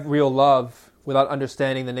cannot have real love without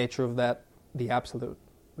understanding the nature of the absolute,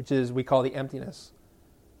 which is we call the emptiness,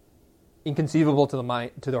 inconceivable to the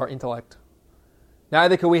mind, to our intellect.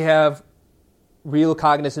 Neither can we have real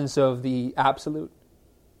cognizance of the absolute,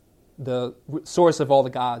 the source of all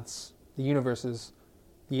the gods, the universes,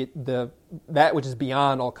 that which is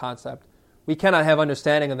beyond all concept. We cannot have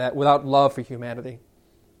understanding of that without love for humanity.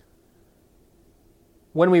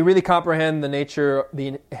 When we really comprehend the nature,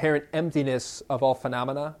 the inherent emptiness of all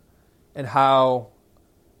phenomena, and how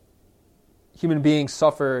human beings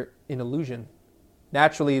suffer in illusion,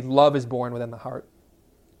 naturally love is born within the heart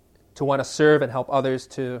to want to serve and help others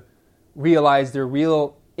to realize their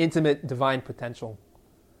real, intimate, divine potential,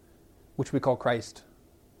 which we call Christ.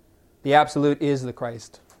 The Absolute is the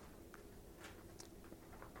Christ.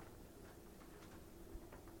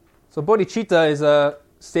 So bodhicitta is a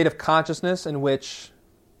state of consciousness in which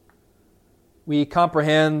we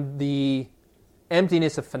comprehend the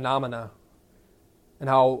emptiness of phenomena and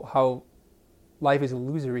how life is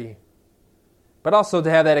illusory, but also to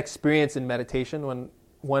have that experience in meditation when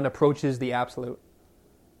one approaches the Absolute.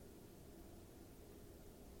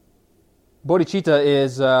 Bodhicitta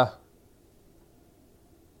is a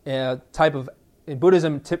type of, in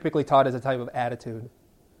Buddhism, typically taught as a type of attitude.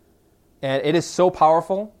 And it is so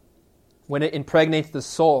powerful when it impregnates the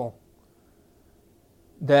soul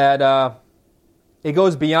that it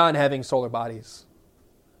goes beyond having solar bodies.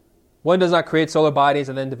 One does not create solar bodies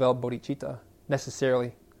and then develop bodhicitta,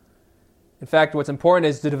 necessarily. In fact, what's important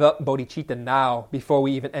is to develop bodhicitta now, before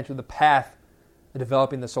we even enter the path of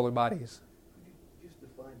developing the solar bodies. Could you just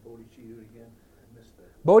define bodhicitta again? I missed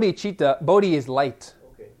that. Bodhicitta, bodhi is light,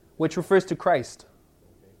 Okay. which refers to Christ.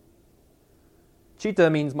 Okay. Citta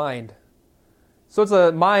means mind. So it's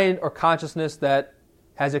a mind or consciousness that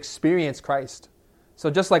has experienced Christ. So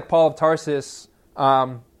just like Paul of Tarsus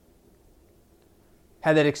had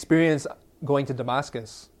that experience going to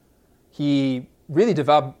Damascus, he really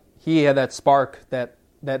developed, he had that spark, that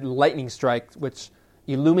lightning strike, which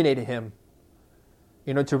illuminated him,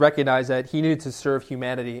 to recognize that he needed to serve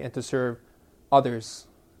humanity and to serve others.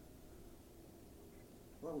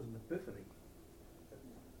 Well, it was an epiphany.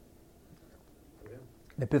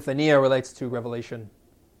 Yeah. Epiphania relates to revelation,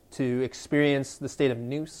 to experience the state of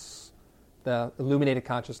nous, the illuminated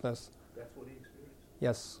consciousness. That's what he experienced.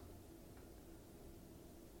 Yes.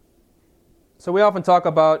 So we often talk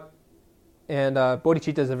about, and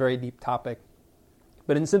bodhicitta is a very deep topic,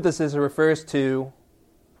 but in synthesis it refers to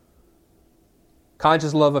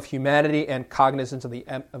conscious love of humanity and cognizance of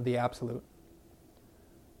the absolute.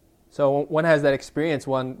 So when one has that experience,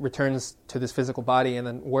 one returns to this physical body and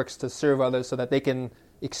then works to serve others so that they can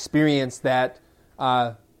experience that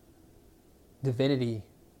divinity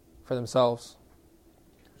for themselves.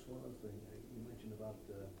 Just one other thing. You mentioned about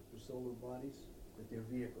the solar bodies, that they're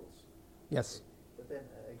vehicles. Yes. But then,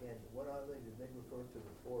 again, what are they? Did they refer to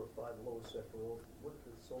the 4 or 5 lower sephiroth? What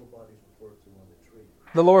do the solar bodies refer to on the tree?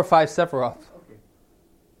 The lower 5 sephiroth. Okay.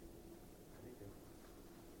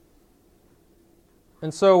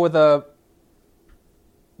 And so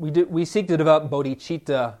we seek to develop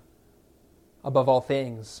bodhicitta above all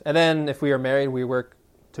things. And then if we are married, we work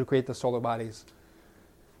to create the solar bodies.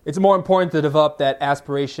 It's more important to develop that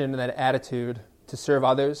aspiration and that attitude to serve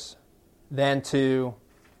others than to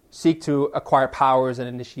seek to acquire powers and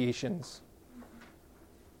initiations.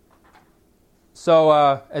 So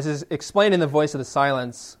as is explained in the Voice of the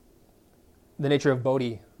Silence, the nature of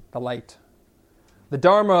bodhi, the light. The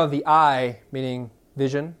dharma of the eye, meaning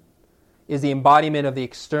vision, is the embodiment of the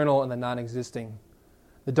external and the non-existing.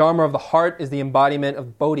 The dharma of the heart is the embodiment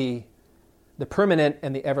of bodhi, the permanent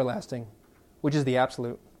and the everlasting, which is the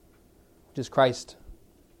absolute, which is Christ.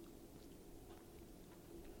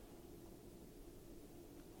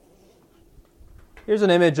 Here's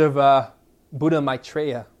an image of Buddha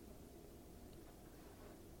Maitreya.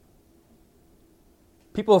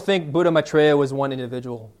 People think Buddha Maitreya was one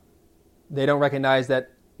individual, They don't recognize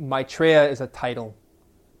that Maitreya is a title.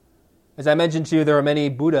 As I mentioned to you, there are many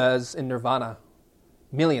Buddhas in nirvana.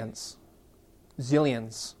 Millions.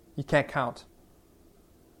 Zillions. You can't count.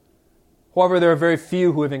 However, there are very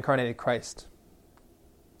few who have incarnated Christ.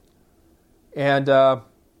 And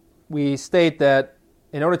we state that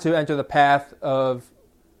in order to enter the path of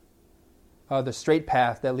the straight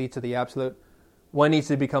path that leads to the Absolute, one needs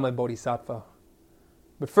to become a bodhisattva.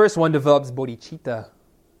 But first one develops bodhicitta.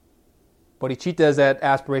 Bodhicitta is that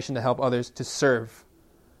aspiration to help others to serve.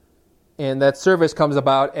 And that service comes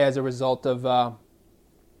about as a result of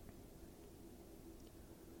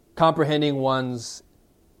comprehending one's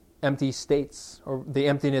empty states, or the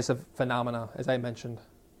emptiness of phenomena, as I mentioned,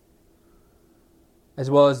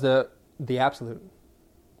 as well as the Absolute,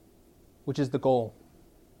 which is the goal.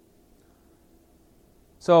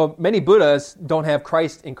 So many Buddhas don't have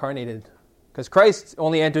Christ incarnated, because Christ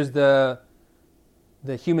only enters the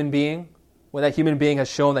human being when that human being has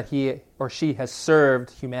shown that he or she has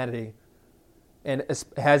served humanity and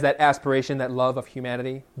has that aspiration, that love of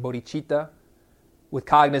humanity, bodhicitta, with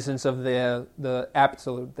cognizance of the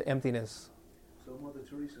Absolute, the emptiness. So Mother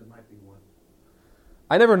Teresa might be one.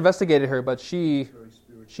 I never investigated her, but she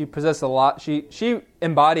possessed a lot. She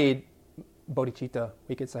embodied bodhicitta,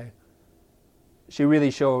 we could say. She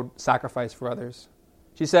really showed sacrifice for others.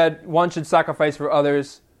 She said one should sacrifice for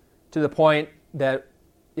others to the point that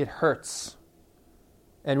it hurts.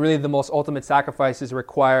 And really the most ultimate sacrifices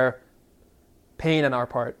require pain on our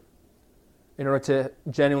part in order to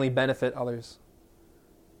genuinely benefit others.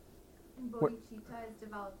 Bodhicitta is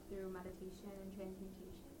developed through meditation and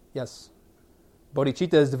transmutation. Yes.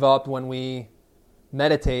 Bodhicitta is developed when we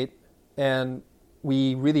meditate and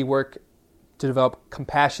we really work to develop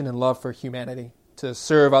compassion and love for humanity, to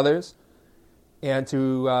serve others, and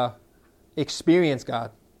to experience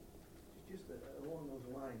God. Just along those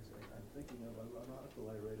lines, I'm thinking of an article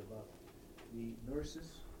I read about the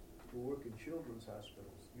nurses who work in children's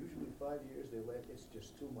hospitals. Usually 5 years, it's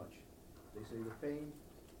just too much. They say the pain,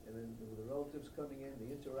 and then the relatives coming in, the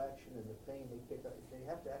interaction and the pain they pick up, they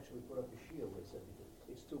have to actually put up a shield, they said, because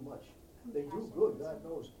it's too much. They do good, God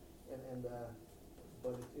knows,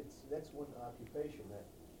 but that's one occupation that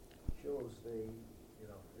shows they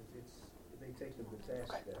take them to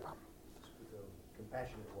task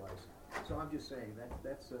compassionate wise. So I'm just saying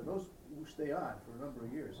that's those who stay on for a number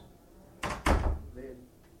of years,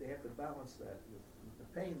 they have to balance that with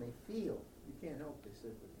the pain they feel. You can't help, they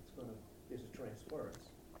said, but there's a transference.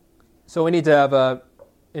 So we need to have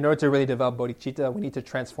in order to really develop bodhicitta, we need to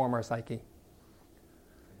transform our psyche.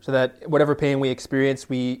 So that whatever pain we experience,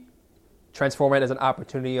 we transform it as an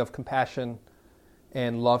opportunity of compassion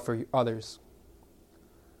and love for others.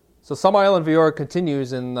 So Samael and Vior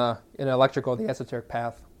continues in a lecture called The Esoteric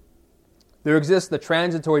Path. There exist the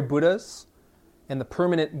transitory Buddhas and the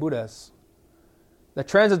permanent Buddhas. The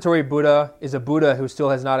transitory Buddha is a Buddha who still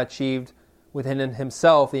has not achieved within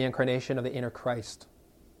himself the incarnation of the inner Christ.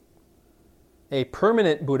 A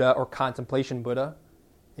permanent Buddha, or contemplation Buddha,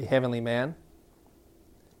 a heavenly man,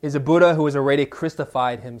 is a Buddha who has already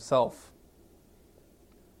Christified himself.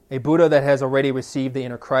 A Buddha that has already received the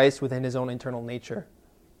inner Christ within his own internal nature.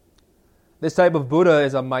 This type of Buddha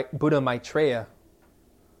is a Buddha Maitreya.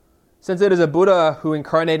 Since it is a Buddha who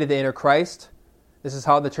incarnated the inner Christ, this is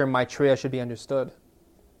how the term Maitreya should be understood.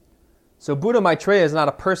 So Buddha Maitreya is not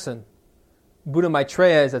a person. Buddha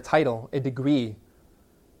Maitreya is a title, a degree,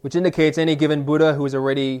 which indicates any given Buddha who has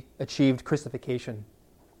already achieved Christification.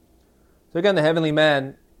 So again, the heavenly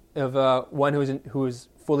man of one who is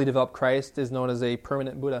fully developed Christ is known as a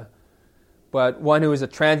permanent Buddha. But one who is a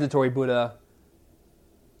transitory Buddha,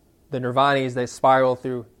 the Nirvanis, they spiral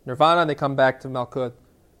through Nirvana, they come back to Malkut.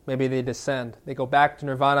 Maybe they descend. They go back to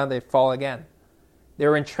Nirvana, they fall again.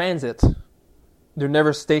 They're in transit. They're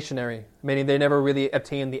never stationary, meaning they never really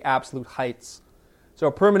attain the absolute heights. So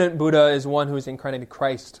a permanent Buddha is one who is incarnated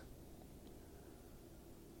Christ.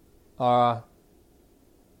 The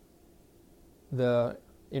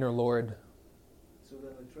inner Lord. So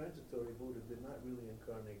then the transitory Buddha did not really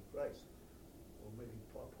incarnate Christ, or maybe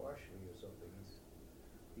partially or something.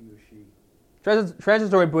 He or she.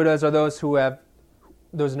 Transitory Buddhas are those who have,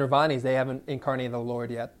 those Nirvanis, they haven't incarnated the Lord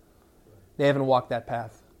yet. Right. They haven't walked that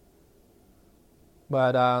path.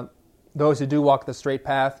 But those who do walk the straight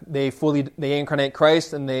path, they incarnate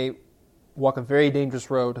Christ, and they walk a very dangerous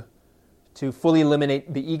road to fully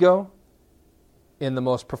eliminate the ego in the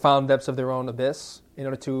most profound depths of their own abyss in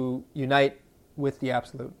order to unite with the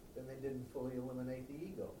Absolute. And they didn't fully eliminate the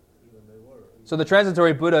ego, even they were. So the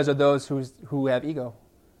transitory Buddhas are those who have ego.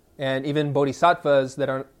 And even bodhisattvas, that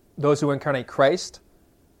are those who incarnate Christ,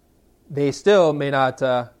 they still may not,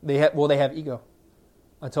 they have ego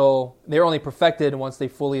until they're only perfected once they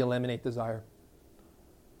fully eliminate desire.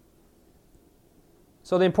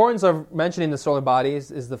 So the importance of mentioning the solar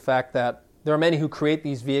bodies is the fact that there are many who create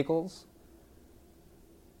these vehicles,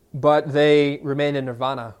 but they remain in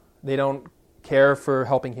nirvana. They don't care for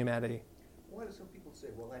helping humanity. Why do some people say,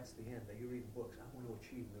 well, that's the end? That you read books, I want to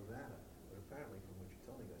achieve nirvana. But apparently, from what you're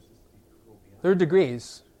telling us, you go beyond. There are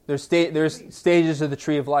degrees. There's stages of the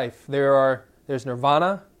tree of life. There's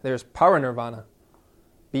nirvana, there's paranirvana,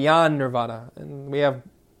 beyond nirvana. And we have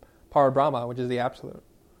parabrahma, which is the absolute.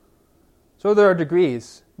 So there are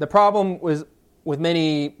degrees. The problem with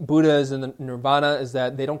many Buddhas in the nirvana is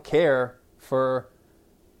that they don't care for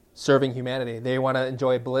serving humanity. They want to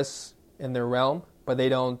enjoy bliss in their realm, but they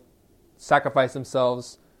don't sacrifice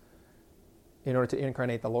themselves in order to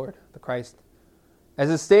incarnate the Lord, the Christ. As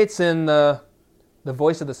it states in the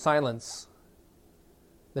Voice of the Silence,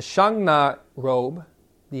 the Shangna robe,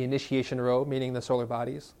 the initiation robe, meaning the solar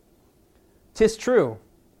bodies, 'tis true,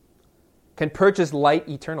 can purchase light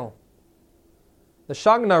eternal. The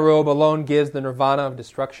Shangna robe alone gives the nirvana of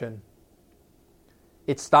destruction.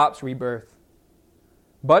 It stops rebirth.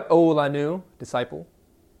 But, O Lanu, disciple,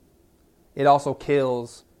 it also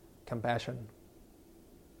kills compassion.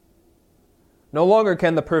 No longer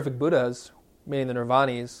can the perfect Buddhas, meaning the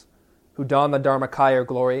Nirvanis, who don the Dharmakaya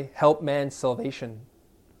glory, help man's salvation.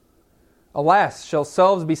 Alas, shall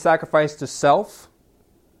selves be sacrificed to self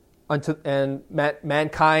and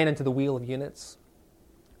mankind unto the wheel of units?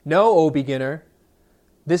 No, O beginner,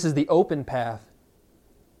 this is the open path,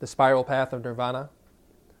 the spiral path of nirvana,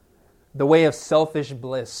 the way of selfish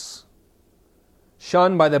bliss,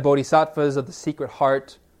 shunned by the bodhisattvas of the secret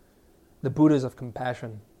heart, the Buddhas of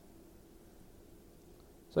compassion.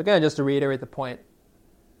 So again, just to reiterate the point,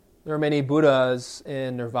 there are many Buddhas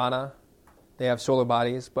in nirvana. They have solar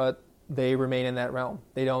bodies, but they remain in that realm.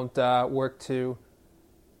 They don't work to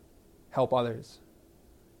help others.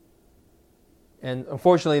 And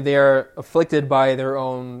unfortunately, they are afflicted by their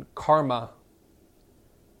own karma.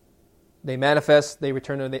 They manifest, they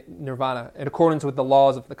return to nirvana in accordance with the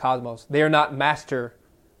laws of the cosmos. They are not master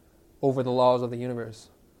over the laws of the universe.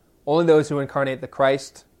 Only those who incarnate the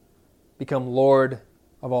Christ become Lord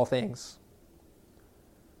of all things.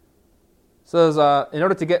 So in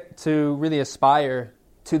order to get to really aspire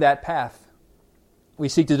to that path, we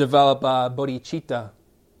seek to develop bodhicitta,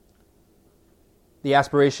 the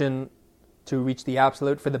aspiration to reach the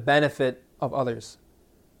absolute for the benefit of others.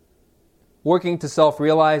 Working to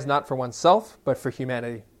self-realize not for oneself, but for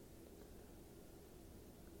humanity.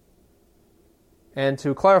 And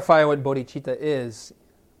to clarify what bodhicitta is,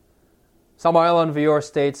 Samael Vior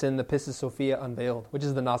states in the Pistis Sophia Unveiled, which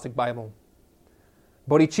is the Gnostic Bible,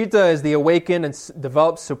 bodhicitta is the awakened and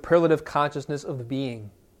developed superlative consciousness of the being.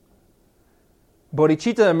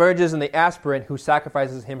 Bodhicitta emerges in the aspirant who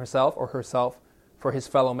sacrifices himself or herself for his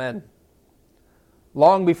fellow men,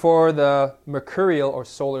 long before the mercurial or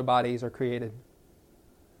solar bodies are created.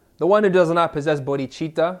 The one who does not possess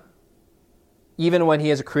bodhicitta, even when he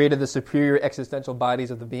has created the superior existential bodies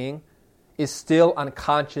of the being, is still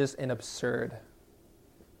unconscious and absurd.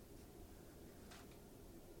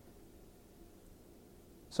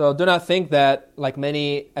 So do not think that, like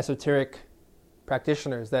many esoteric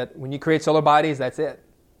practitioners, that when you create solar bodies, that's it.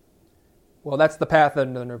 Well, that's the path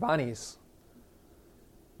of the nirvanis.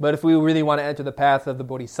 But if we really want to enter the path of the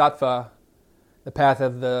bodhisattva, the path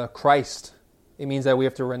of the Christ, it means that we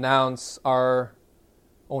have to renounce our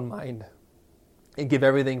own mind and give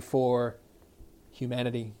everything for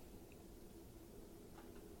humanity.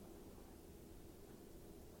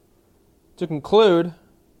 To conclude,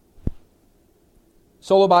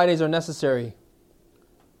 solar bodies are necessary,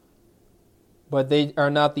 but they are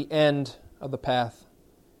not the end of the path.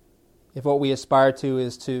 If what we aspire to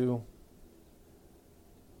is to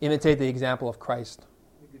imitate the example of Christ.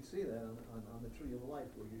 You can see that on the Tree of Life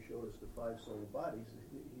where you showed us the 5 solar bodies.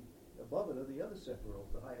 Above it are the other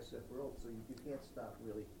Sephiroth, the highest Sephiroth, so you can't stop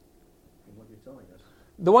really in what you're telling us.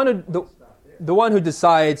 The one who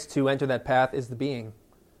decides to enter that path is the being.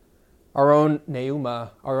 Our own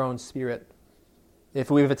pneuma, our own spirit.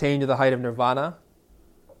 If we've attained to the height of nirvana,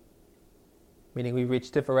 meaning we've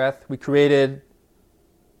reached Tifereth,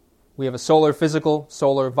 we have a solar physical,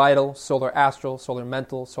 solar vital, solar astral, solar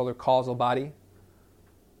mental, solar causal body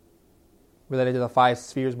related to the 5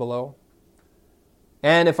 spheres below.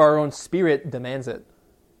 And if our own spirit demands it,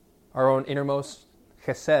 our own innermost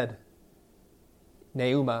chesed,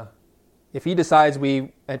 pneuma, if he decides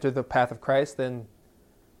we enter the path of Christ, then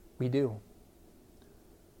we do.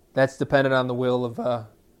 That's dependent on the will of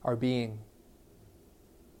our being.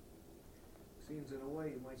 Seems in a way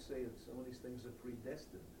you might say it's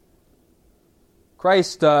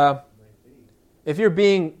Christ, if your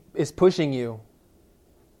being is pushing you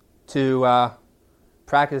to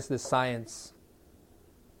practice this science,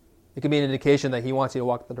 it can be an indication that he wants you to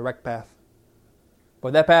walk the direct path.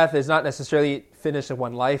 But that path is not necessarily finished in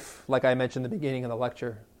one life, like I mentioned in the beginning of the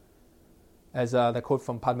lecture, as the quote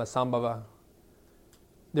from Padmasambhava.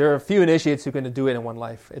 There are a few initiates who can do it in one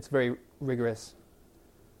life. It's very rigorous.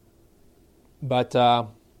 But for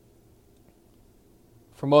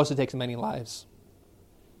most, it takes many lives.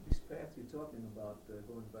 This path you're talking about,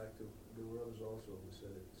 going back to, there were others also who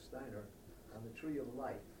said it, Steiner, on the tree of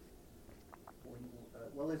life,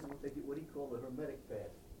 isn't what he called the hermetic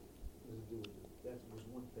path. That was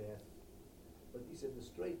one path. But he said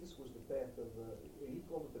this was the path of, he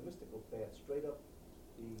called it the mystical path, straight up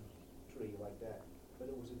the tree like that.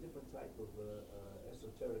 But it was a different type of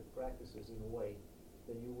esoteric practices in a way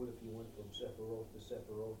than you would if you went from Sephiroth to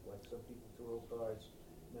Sephiroth, like some people tarot cards,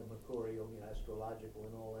 Mercurial, astrological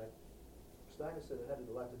and all that. Steiner said it had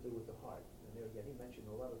a lot to do with the heart. And there again, he mentioned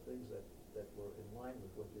a lot of things that were in line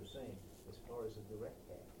with what you're saying as far as a direct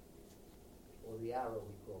path. Or the arrow,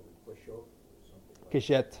 he called it, Kwashot, something like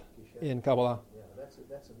Keshet in Kabbalah. Yeah, that's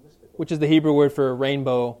a mystical. Which is the Hebrew word for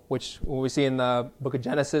rainbow, which when we see in the book of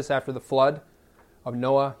Genesis after the flood of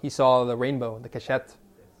Noah, he saw the rainbow, the Keshet.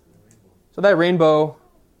 So that rainbow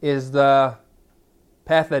is the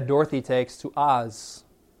path that Dorothy takes to Oz,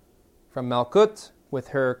 from Malkut with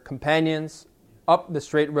her companions up the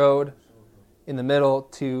straight road in the middle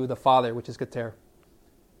to the Father, which is Keter,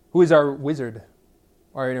 who is our wizard,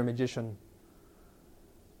 our inner magician.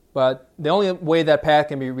 But the only way that path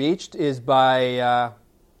can be reached is by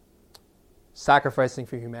sacrificing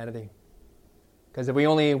for humanity. Because if we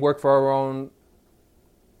only work for our own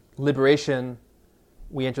liberation,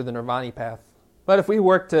 we enter the nirvana path. But if we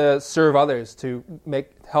work to serve others, to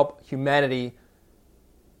help humanity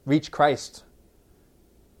reach Christ,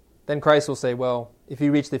 then Christ will say, well, if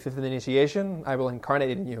you reach the fifth initiation, I will incarnate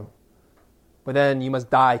in you. But then you must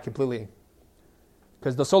die completely.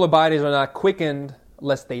 Because the solar bodies are not quickened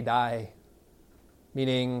lest they die.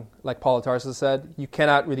 Meaning, like Paul of Tarsus said, you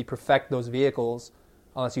cannot really perfect those vehicles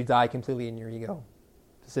unless you die completely in your ego,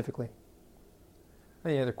 specifically.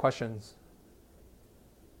 Any other questions?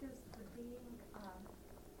 Does the being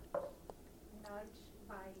nudge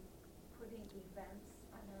by putting events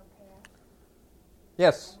on our path?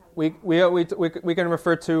 Yes, we can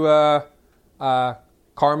refer to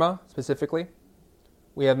karma specifically.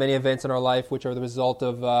 We have many events in our life which are the result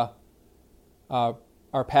of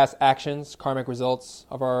our past actions, karmic results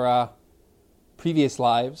of our previous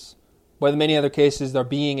lives. But in many other cases, our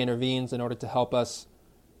being intervenes in order to help us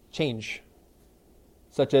change,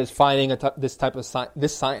 such as finding this type of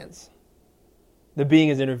this science. The being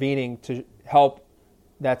is intervening to help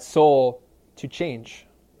that soul to change.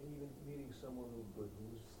 And even meeting someone who's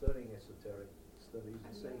studying esoteric studies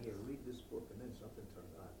and saying, here, read this book, and then something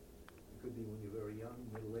turned on. It could be when you're very young,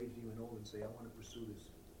 middle-aged, even old, and say, I want to pursue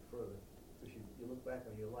this further. Because you look back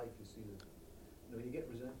on your life, you see that, you get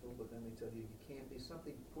resentful, but then they tell you can't, there's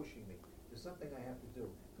something pushing me. There's something I have to do.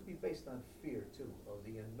 It could be based on fear, too, of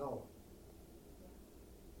the unknown.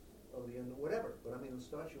 Whatever. But I mean, it'll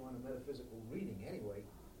start you on a metaphysical reading anyway,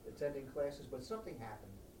 attending classes, but something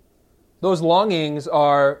happened. Those longings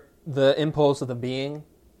are the impulse of the being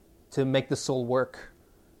to make the soul work,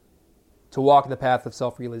 to walk the path of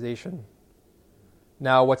self-realization.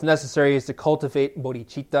 Now, what's necessary is to cultivate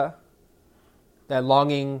bodhicitta, that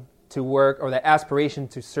longing to work, or that aspiration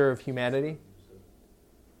to serve humanity,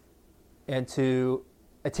 and to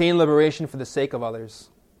attain liberation for the sake of others.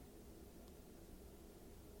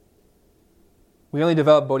 We only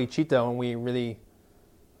develop bodhicitta when we really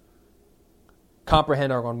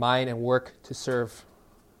comprehend our own mind and work to serve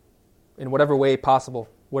in whatever way possible,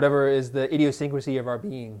 whatever is the idiosyncrasy of our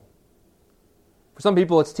being. For some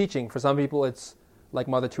people, it's teaching. For some people, it's like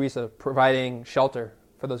Mother Teresa, providing shelter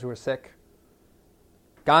for those who are sick.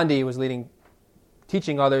 Gandhi was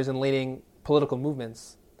teaching others and leading political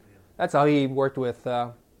movements. That's how he worked with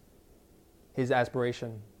his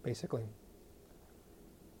aspiration, basically.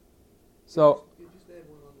 So, just add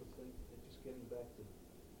one other thing, just getting back to,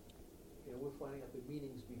 we're finding out the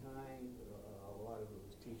meanings behind a lot of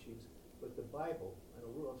those teachings, but the Bible, I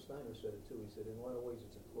know Rudolf Steiner said it too, he said in a lot of ways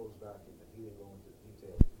it's a closed document. He didn't go into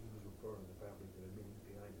detail. He was referring probably to the meanings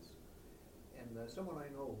behind this. And someone I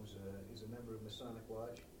know who's is a member of Masonic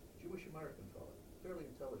Lodge, Jewish-American fellow, fairly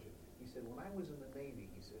intelligent. He said, when I was in the Navy,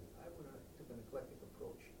 he said, I took an eclectic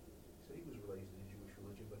approach. He said he was raised in the Jewish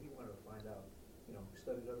religion, but he wanted to find out,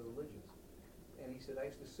 studied other religions. And he said, I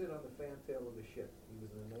used to sit on the fantail of the ship. He was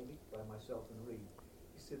in the Navy by myself and read.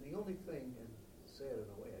 He said, the only thing, and sad in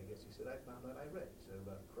a way, I guess, he said, said, I found that I read. He said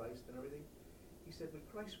about Christ and everything. He said, when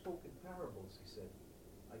Christ spoke in parables, he said,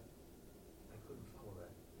 I couldn't follow that.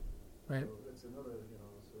 Right. So that's another,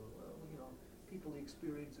 people, the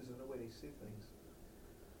experiences and the way they see things.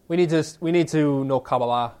 We need to know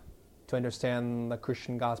Kabbalah to understand the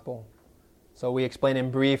Christian gospel. So we explain in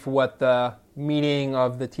brief what the meaning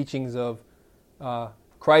of the teachings of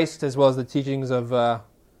Christ as well as the teachings of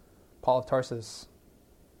Paul of Tarsus.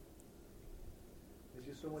 There's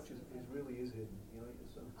just so much is really is hidden.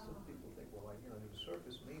 Some people think, well, there's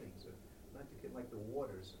surface meanings, not to get like the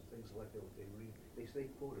waters and things like that. They read, they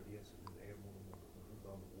quoted, yes, the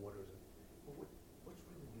waters. But what's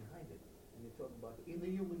really behind it? And you're talking about in the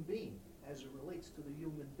human being, as it relates to the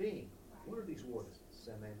human being. What are these waters?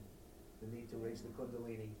 Semen, the need to raise the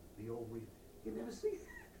kundalini, the ovary. You never see it.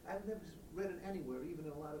 I've never read it anywhere, even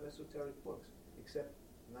in a lot of esoteric books, except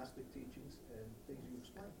Gnostic teachings and things you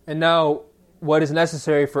explain. And now, what is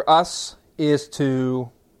necessary for us is to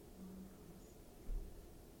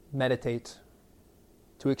meditate,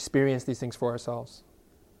 to experience these things for ourselves.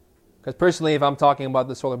 Because personally, if I'm talking about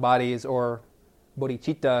the solar bodies or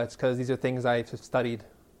Bodhichitta, it's because these are things I've studied.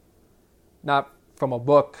 Not from a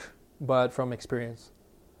book, but from experience.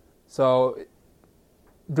 So,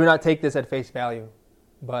 do not take this at face value,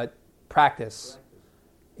 but practice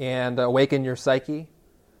and awaken your psyche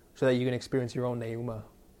so that you can experience your own pneuma.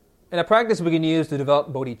 And a practice we can use to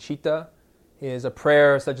develop bodhicitta is a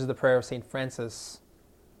prayer such as the prayer of St. Francis.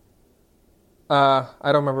 I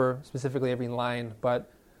don't remember specifically every line, but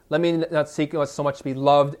let me not seek so much to be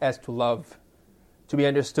loved as to love, to be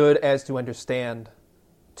understood as to understand,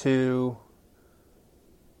 to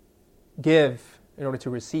give in order to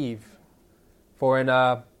receive. For in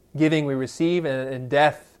giving we receive, and in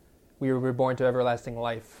death we were reborn to everlasting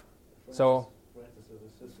life. Francis of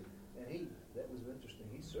Assisi, and that was interesting.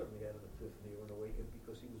 He certainly had an epiphany or an awakening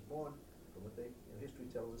because he was born, from what history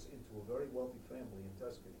tells us, into a very wealthy family in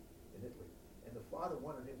Tuscany, in Italy. And the father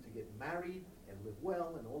wanted him to get married and live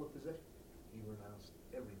well and all the possessions. He renounced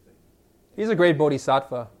everything. He's a great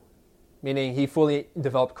bodhisattva, meaning he fully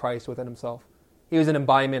developed Christ within himself. He was an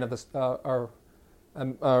embodiment of this,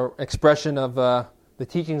 expression of the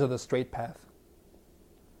teachings of the straight path.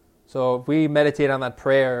 So if we meditate on that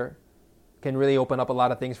prayer, it can really open up a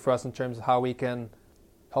lot of things for us in terms of how we can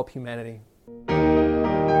help humanity.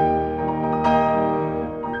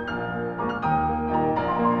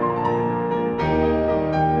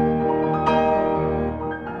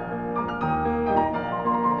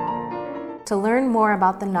 To learn more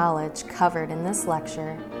about the knowledge covered in this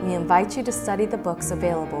lecture, we invite you to study the books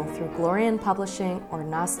available through Glorian Publishing or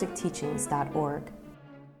GnosticTeachings.org.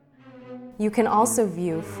 You can also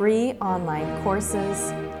view free online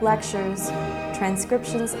courses, lectures,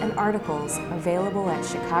 transcriptions, and articles available at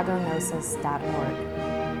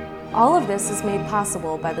ChicagoGnosis.org. All of this is made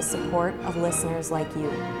possible by the support of listeners like you.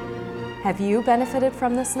 Have you benefited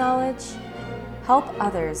from this knowledge? Help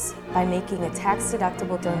others by making a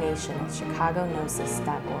tax-deductible donation at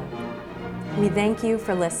ChicagoGnosis.org. We thank you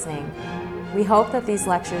for listening. We hope that these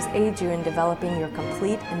lectures aid you in developing your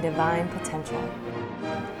complete and divine potential.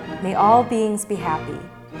 May all beings be happy.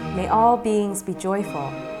 May all beings be joyful.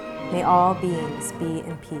 May all beings be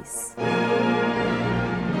in peace.